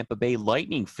huge Tampa Bay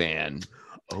Lightning fan.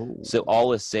 Oh, So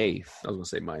all is safe. I was gonna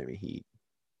say Miami Heat,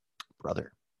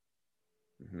 Brother.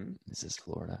 Mm-hmm. This is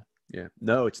Florida. Yeah,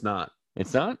 no, it's not.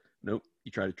 It's not? Nope.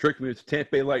 You tried to trick me with the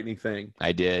Tampa Bay Lightning thing,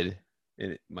 I did.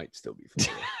 and it might still be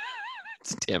Florida.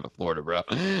 It's Tampa, Florida, bro.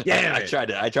 Yeah, I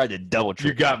tried to double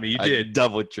trick. You got me. You I did.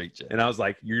 double trick you. And I was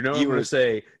like, I'm You going were- to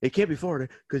say, it can't be Florida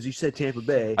because you said Tampa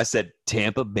Bay. I said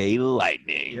Tampa Bay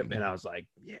Lightning. Yep. And I was like,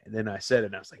 yeah. And then I said it,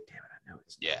 and I was like, damn it, I know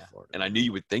it's not Yeah. Florida. And I knew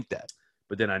you would think that.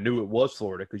 But then I knew it was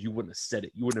Florida because you wouldn't have said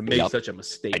it. You wouldn't have made Yep. such a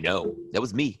mistake. I know. That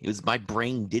was me. It was my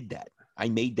brain did that. I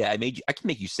made that. I can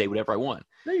make you say whatever I want.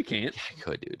 No, you can't. Yeah, I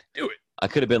could, dude. Do it. I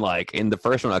could have been like, in the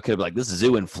first one, I could have been like, this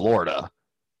zoo in Florida.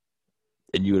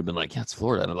 And you would have been like, yeah, it's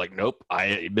Florida. And I'm like, nope,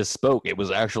 I misspoke. It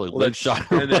was actually Well, shot.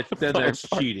 then that's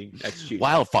cheating. That's cheating.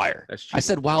 Wildfire. That's cheating. I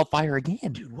said wildfire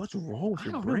again. dude, what's wrong with I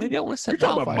your don't know. brain? Maybe I want to say You're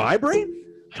talking about wildfire. my brain?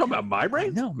 You're talking about my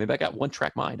brain? No, maybe I got one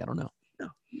track mind. I don't know. No,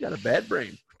 you got a bad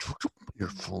brain. Your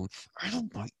phone. I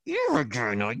don't my ear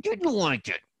again. I didn't like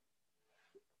it.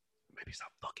 Maybe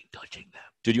stop fucking touching them.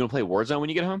 Dude, you want to play Warzone when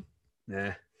you get home?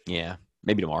 Nah. Yeah.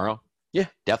 Maybe tomorrow? Yeah.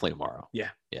 Definitely tomorrow. Yeah.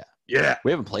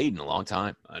 We haven't played in a long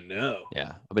time. I know.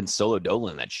 Yeah. I've been solo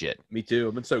doling that shit. Me too.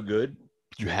 I've been so good.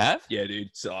 You have? Yeah, dude.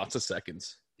 It's lots of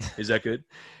seconds. Is that good?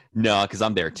 No, because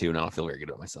I'm there too, and I don't feel very good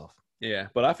about myself. Yeah,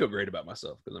 but I feel great about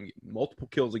myself because I'm getting multiple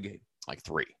kills a game. Like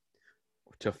 3.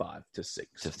 To 5 to 6.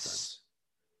 To sometimes.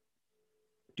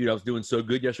 Dude, I was doing so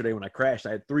good yesterday when I crashed.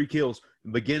 I had 3 kills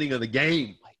in the beginning of the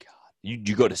game. My God.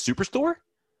 You go to Superstore?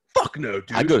 Fuck no,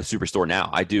 dude. I go to Superstore now.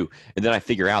 I do. And then I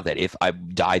figure out that if I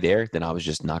die there, then I was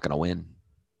just not going to win.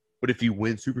 But if you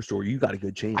win Superstore, you got a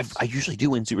good chance. I usually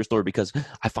do win Superstore because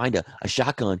I find a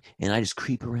shotgun and I just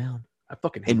creep around I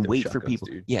fucking hate and them wait for shotguns, people.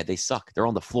 dude. Yeah, they suck. They're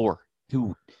on the floor.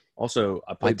 Who? Also,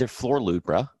 I Like played they're floor loot,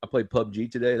 bro. PUBG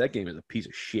today. That game is a piece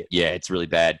of shit. Yeah, it's really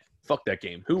bad. Fuck that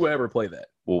game. Whoever play that?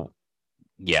 Well,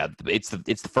 yeah, it's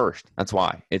the first. That's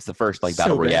why it's the first like So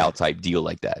battle bad. royale type deal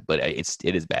like that. But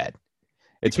it is bad.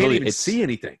 It's You can't really even see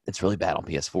anything. It's really bad on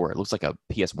PS4. It looks like a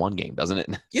PS1 game, doesn't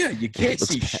it? Yeah, you can't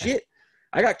looks see bad. shit.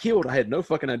 I got killed. I had no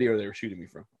fucking idea where they were shooting me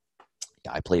from.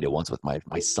 Yeah, I played it once with my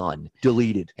son,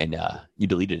 Deleted. and you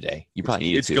deleted today. You probably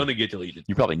needed It's to. gonna get deleted.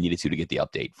 You probably needed to get the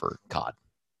update for COD.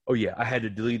 Oh yeah, I had to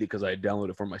delete it because I had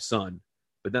downloaded it for my son,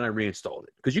 but then I reinstalled it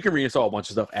because you can reinstall a bunch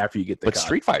of stuff after you get the But COD.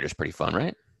 Street Fighter's pretty fun,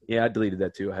 right? Yeah, I deleted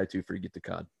that too. I had to for you get the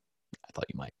COD. I thought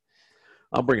you might.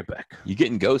 I'll bring it back. You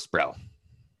getting Ghost, bro?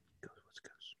 What's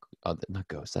Ghost? Oh, not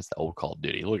Ghost. That's the old Call of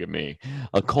Duty. Look at me.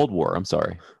 A Cold War. I'm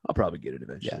sorry. I'll probably get it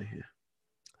eventually. Yeah.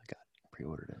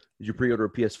 Pre-ordered it. Did you pre-order a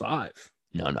PS5?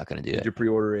 No, I'm not gonna do Did it. you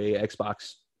pre-order a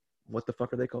Xbox? What the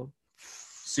fuck are they called?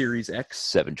 Series X.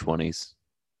 720s.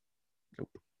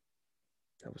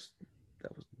 That was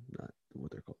not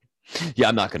what they're called. Yeah,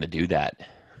 I'm not gonna do that.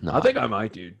 No, I think I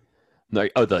might, dude. No,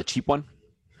 oh, the cheap one.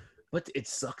 But it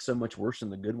sucks so much worse than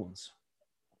the good ones.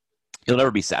 You'll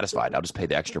never be satisfied. I'll just pay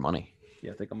the extra money.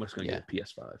 Yeah, I think I'm just gonna get a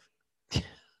PS5.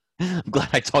 I'm glad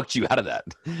I talked you out of that.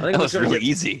 think That I'm was gonna really get-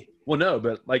 easy. Well, no,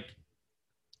 but like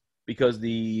because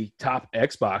the top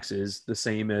Xbox is the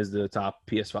same as the top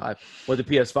PS5. Well, the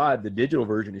PS5, the digital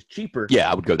version is cheaper.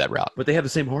 Yeah, I would go that route. But they have the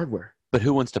same hardware. But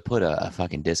who wants to put a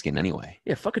fucking disc in anyway?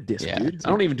 Yeah, fuck a disc, Yeah, dude. I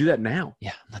don't even do that now.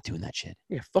 Yeah, I'm not doing that shit.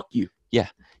 Yeah, fuck you.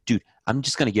 Dude, I'm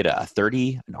just going to get an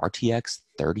RTX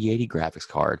 3080 graphics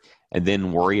card and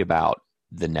then worry about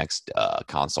the next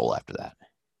console after that.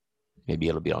 Maybe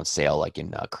it'll be on sale like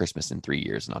in Christmas in 3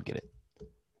 years and I'll get it.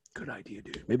 Good idea,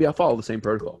 dude. Maybe I'll follow the same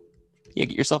protocol. Yeah,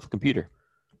 get yourself a computer.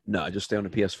 No, just stay on the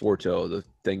PS4 till the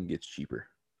thing gets cheaper.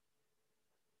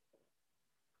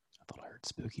 I thought I heard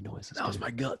spooky noises. That was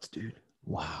my guts, dude.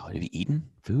 Wow. Have you eaten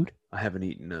food? I haven't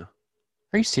eaten, no.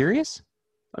 Are you serious?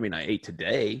 I mean, I ate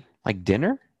today. Like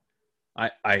dinner?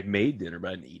 I made dinner, but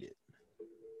I didn't eat it.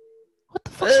 What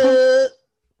the fuck's wrong?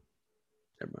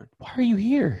 Never mind. Why are you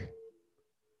here?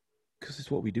 Because it's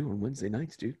what we do on Wednesday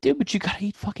nights, dude. Dude, but you got to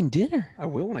eat fucking dinner. I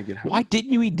will when I get home. Why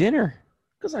didn't you eat dinner?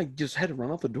 Because I just had to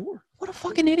run out the door. What a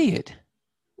fucking idiot.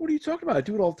 What are you talking about? I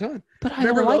do it all the time. But I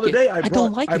Remember don't the like other it. day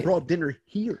I I brought dinner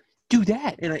here Do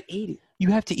that. and I ate it. You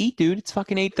have to eat, dude. It's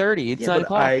fucking 8:30. It's Yeah, 9 but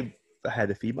o'clock. I had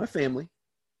to feed my family.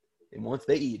 And once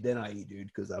they eat, then I eat, dude,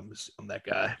 because I'm that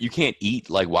guy. You can't eat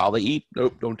like while they eat.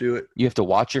 Nope, don't do it. You have to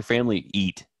watch your family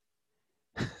eat.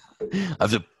 I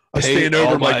have to I pay stand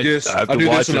over all my- like this. I have I to do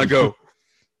watch this and I them.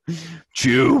 go,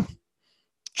 Chew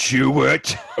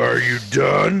it. Are you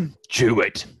done? chew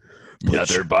it.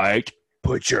 Another bite.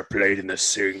 put your plate in the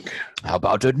sink. How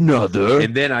about another?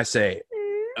 And then I say,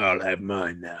 I'll have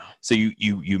mine now. So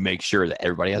you make sure that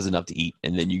everybody has enough to eat,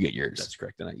 and then you get yours. That's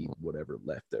correct. And I eat whatever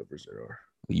leftovers there are.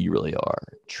 You really are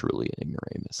truly an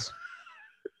ignoramus.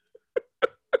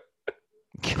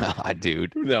 God,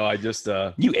 dude. No, I just,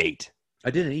 You ate.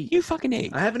 I didn't eat. You fucking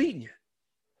ate. I haven't eaten yet.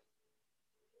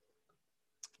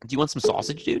 Do you want some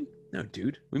sausage, dude? No,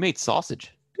 dude. We made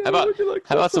sausage. Yeah, How about would you like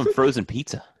How about some sausage? frozen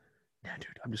pizza? Nah,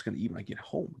 dude, I'm just going to eat when I get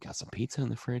home. Got some pizza in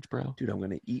the fridge, bro. Dude, I'm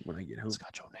going to eat when I get home. It's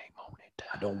got your name on it.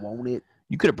 I don't want it.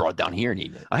 You could have brought it down here and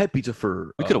eaten it. I had pizza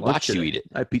for We could have lunch watched you today. eat it.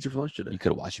 I had pizza for lunch today. You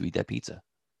could have watched you eat that pizza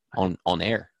on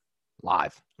air,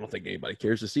 live. I don't think anybody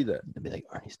cares to see that. And be like,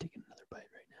 Arnie's taking another bite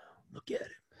right now. Look at him.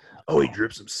 Oh, he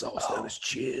dripped some sauce Oh. down his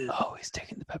chin. Oh, he's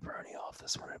taking the pepperoni off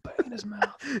this one and putting it in his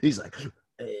mouth. He's like,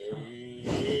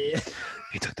 He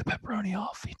took the pepperoni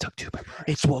off. He took 2 pepperonis.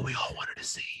 it's what we all wanted to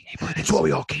see. put It's what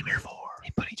we all came here for. He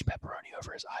put each pepperoni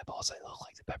over his eyeballs. They look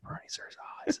like the pepperonis are his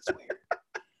eyes. It's weird.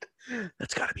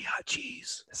 That's got to be hot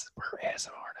cheese. This is we're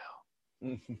ASMR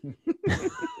now.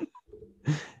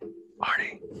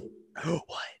 Arnie, What?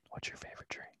 what's your favorite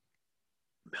drink?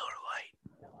 Miller Lite.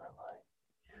 Miller Lite.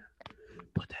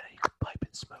 Put that in your pipe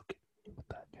and smoke it. Put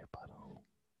that in your butthole.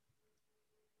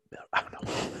 I don't know.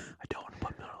 I don't want to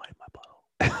put Miller Lite in my bottle.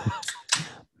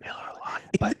 Miller Lite.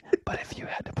 But if you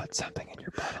had to put something in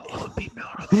your butthole, It would be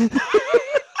Miller Lite.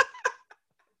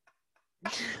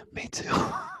 Me too.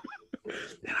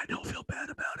 And I don't feel bad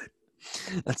about it.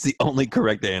 That's the only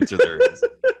correct answer there is.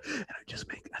 And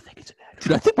I think it's an ad.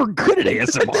 Dude, I think we're good at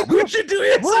ASMR. We should do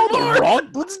ASMR. We're on the wrong.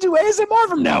 Let's do ASMR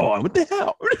from now on. What the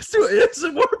hell? We're just doing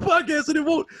ASMR podcast and it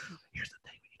won't. Here's the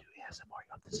thing: when you do ASMR, you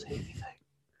don't have to say anything.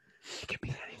 It can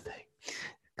be anything.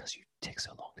 Because you take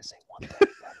so long to say one thing.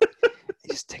 They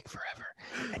just take forever.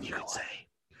 And you can say,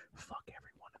 "Fuck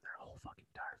everyone and their whole fucking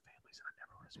entire families," and I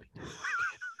never want to speak to you again.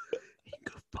 You can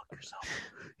go fuck yourself.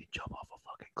 You jump off a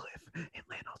fucking cliff and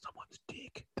land on someone's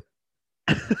dick.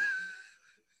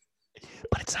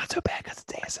 But it's not so bad because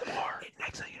it's ASMR. And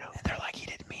next thing you know, And they're like, he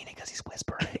didn't mean it because he's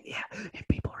whispering. yeah, and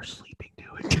people are sleeping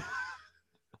to it.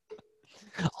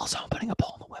 Also, I'm putting a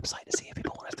poll on the website to see if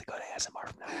people want us to go to ASMR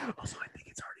from now on. Also, I think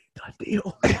it's already a done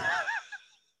deal.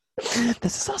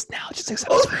 This is us now. Just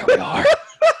accept us for who we are.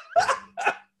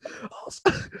 Also,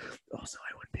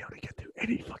 I wouldn't be able to get through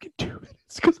any fucking 2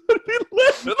 minutes because I'd be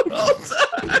laughing the whole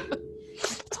time.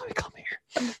 That's why we come here.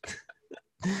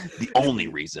 The only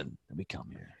reason that we come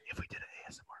here. If we did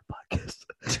an ASMR podcast,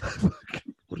 I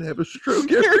would have a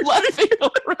stroke every You're laughing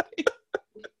already.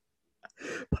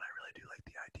 But I really do like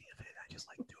the idea of it. I just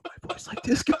like doing my voice like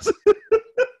this because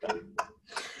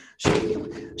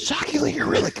Shockingly, you're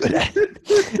really good at it.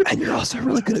 And you're also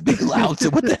really good at being loud. So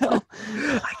what the hell?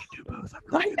 I can do both. I'm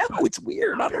I really know. good It's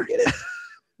weird. I don't get it.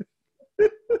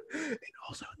 and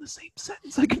also in the same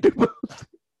sentence, I can do both.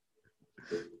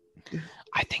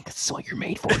 I think this is what you're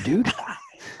made for, dude. I'm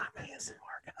an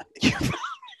ASMR guy. You're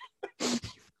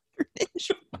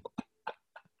ninja.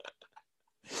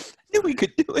 I knew we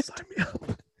could do it. Sign me up.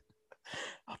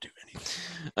 I'll do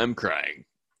anything. I'm crying.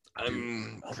 I'll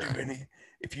do any.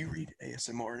 If you read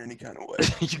ASMR in any kind of way,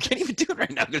 You can't even do it right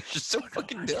now because it's just so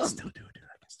fucking I dumb. can still do it, dude.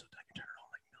 I can turn it on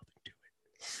like nothing to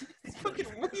it. It's fucking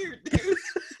weird, dude.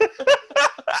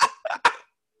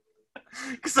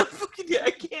 Because I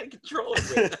can't control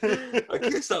it. Right now. I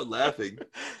can't stop laughing.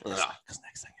 Because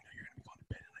next thing you know, you're gonna be going to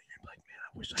bed and you're gonna be like,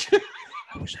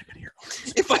 wish I could hear.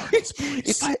 If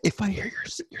I hear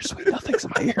your sweet nothings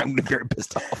in my ear, I'm gonna be very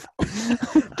pissed off. I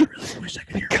really wish I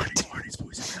could hear Marty's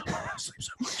voice. I want to sleep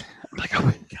so much. I'm like,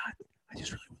 God, I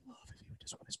just really would love if he would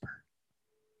just whisper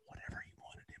whatever he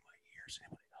wanted in my ears,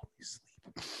 and it would help me sleep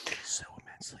so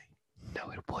immensely.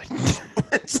 no, it wouldn't.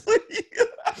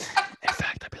 In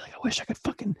fact, I'd be like, I wish I could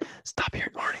fucking stop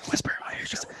hearing Marty whisper in my ear.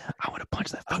 Just, I want to punch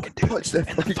that fucking dude in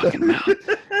the fucking mouth,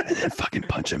 and then fucking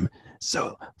punch him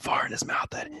so far in his mouth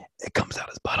that it comes out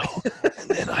his butthole, and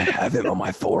then I have him on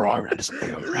my forearm, and I just move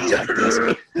him around like this.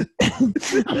 I'm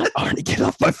like, Arnie, get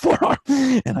off my forearm,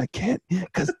 and I can't,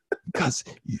 because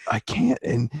I can't,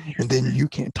 and then you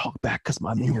can't talk back because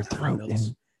I'm in your throat. And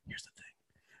Here's the thing,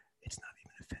 it's not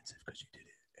even offensive because you did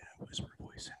it in a whisper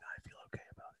voice, and I feel okay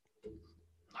about it.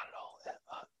 not at all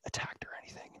attacked or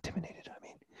anything, intimidated. I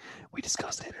mean, we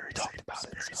discussed it, we talked about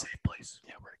it. Very So, safe place,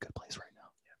 yeah, we're in a good place right now.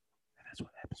 and that's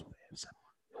what happens with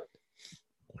ASMR.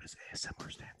 What does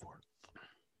ASMR stand for?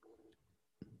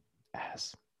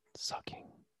 Ass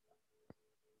sucking.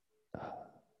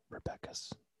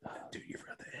 Rebecca's Dude, you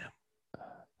forgot the M.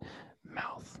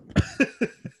 mouth.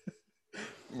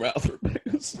 Ralph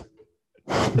Rebecca's.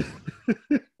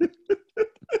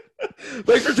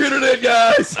 Thanks for tuning in,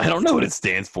 guys. I don't know what it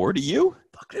stands for. Do you?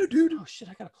 Fuck no, dude. Oh shit!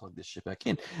 I gotta plug this shit back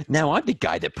in. Now I'm the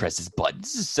guy that presses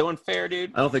buttons. This is so unfair,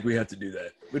 dude. I don't think we have to do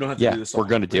that. We don't have to Yeah, do the song. we're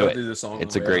gonna do don't it. Do the song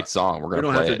It's on a the way great out. song. We're We gonna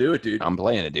don't play have to it. do it, dude. I'm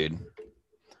playing it, dude.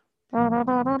 I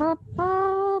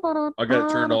got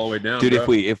it turned all the way down, Dude,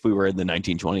 bro. if we were in the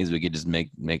 1920s, we could just make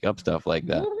up stuff like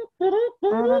that.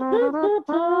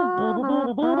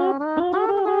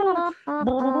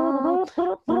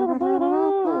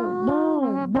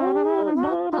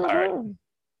 All right.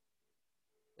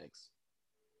 Thanks.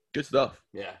 Good stuff.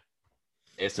 Yeah.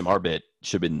 ASMR bit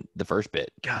should have been the first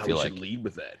bit. God, I feel we like should lead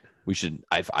with that. we should.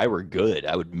 If I were good,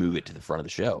 I would move it to the front of the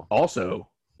show. Also,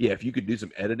 yeah, if you could do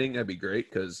some editing, that'd be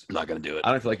great because I'm not gonna do it.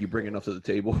 I don't feel like you bring enough to the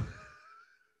table.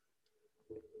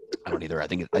 I don't either. I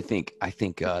think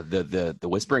the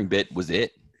whispering bit was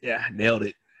it. Yeah, nailed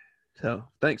it. So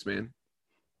thanks, man.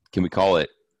 Can we call it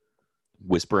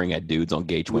whispering at dudes on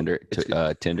gay Tinder?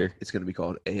 Tinder? It's gonna be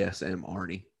called ASM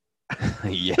Arnie.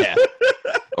 Yeah.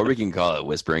 Or we can call it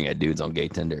whispering at dudes on gay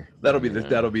Tinder. That'll be the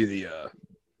description.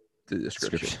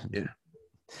 Description. Yeah.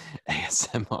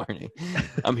 ASMR.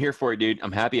 I'm here for it, dude.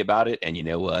 I'm happy about it. And you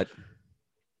know what?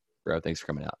 Bro, thanks for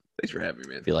coming out. Thanks for having me,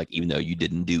 I man. feel like even though you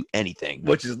didn't do anything,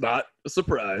 Which is not a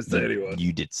surprise to anyone.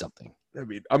 you did something. I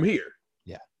mean, I'm here.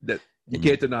 Yeah. You And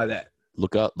can't deny that.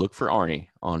 Look for Arnie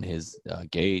on his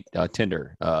gay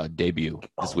Tinder debut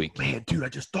this week. Man, dude, I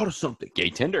just thought of something. Gay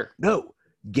Tinder. No,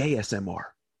 gay SMR.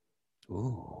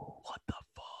 Ooh, What the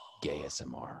fuck? gay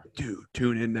ASMR. Dude,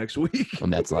 tune in next week.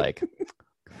 And that's like,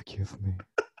 excuse me.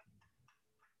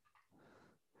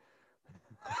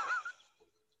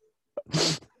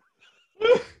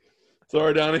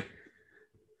 Sorry, Donnie.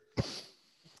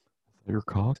 Your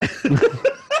cock.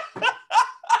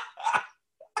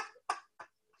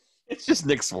 It's just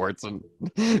Nick Swartzen.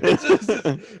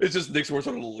 It's just Nick Swartz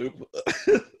on a loop.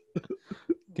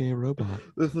 Gay robot.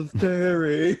 This is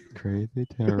Terry. Crazy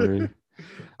Terry.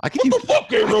 I could do What the fuck,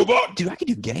 gay robot? Dude, I could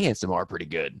do gay ASMR pretty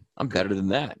good. I'm better than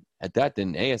that. At that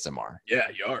than ASMR. Yeah,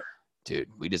 you are. Dude,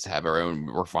 we just have our own.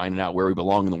 We're finding out where we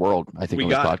belong in the world. I think We on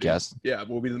this got it, podcast. Yeah,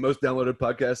 we'll be the most downloaded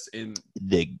podcast in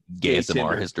The gay ASMR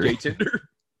Tinder. history. Gay Tinder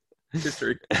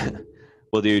history.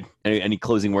 Well, dude, any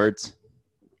closing words?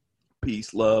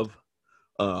 Peace, love,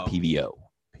 PVO.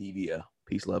 PVO.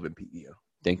 Peace, love, and PVO.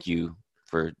 Thank you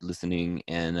for listening,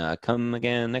 and come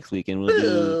again next week, and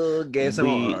we'll Gay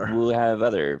SMR. we'll have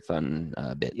other fun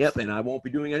bits. Yep, and I won't be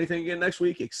doing anything again next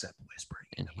week except whispering.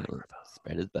 And into my he'll microphone.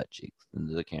 spread his butt cheeks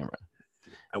into the camera.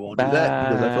 I won't do that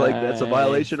because I feel like that's a Bye.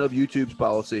 violation of YouTube's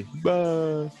policy.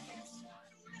 Bye.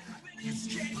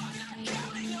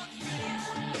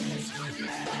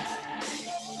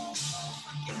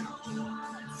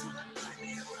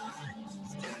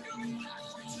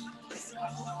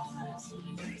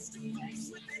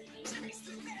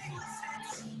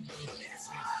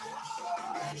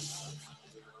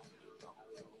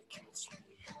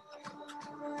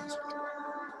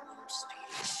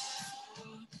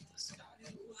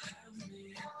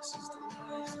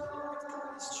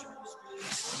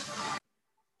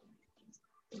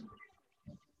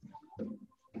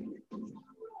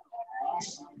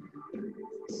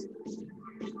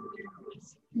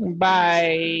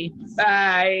 Bye.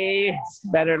 Bye.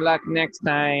 Better luck next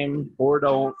time. Or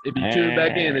don't. If you tune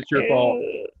back in, it's your fault.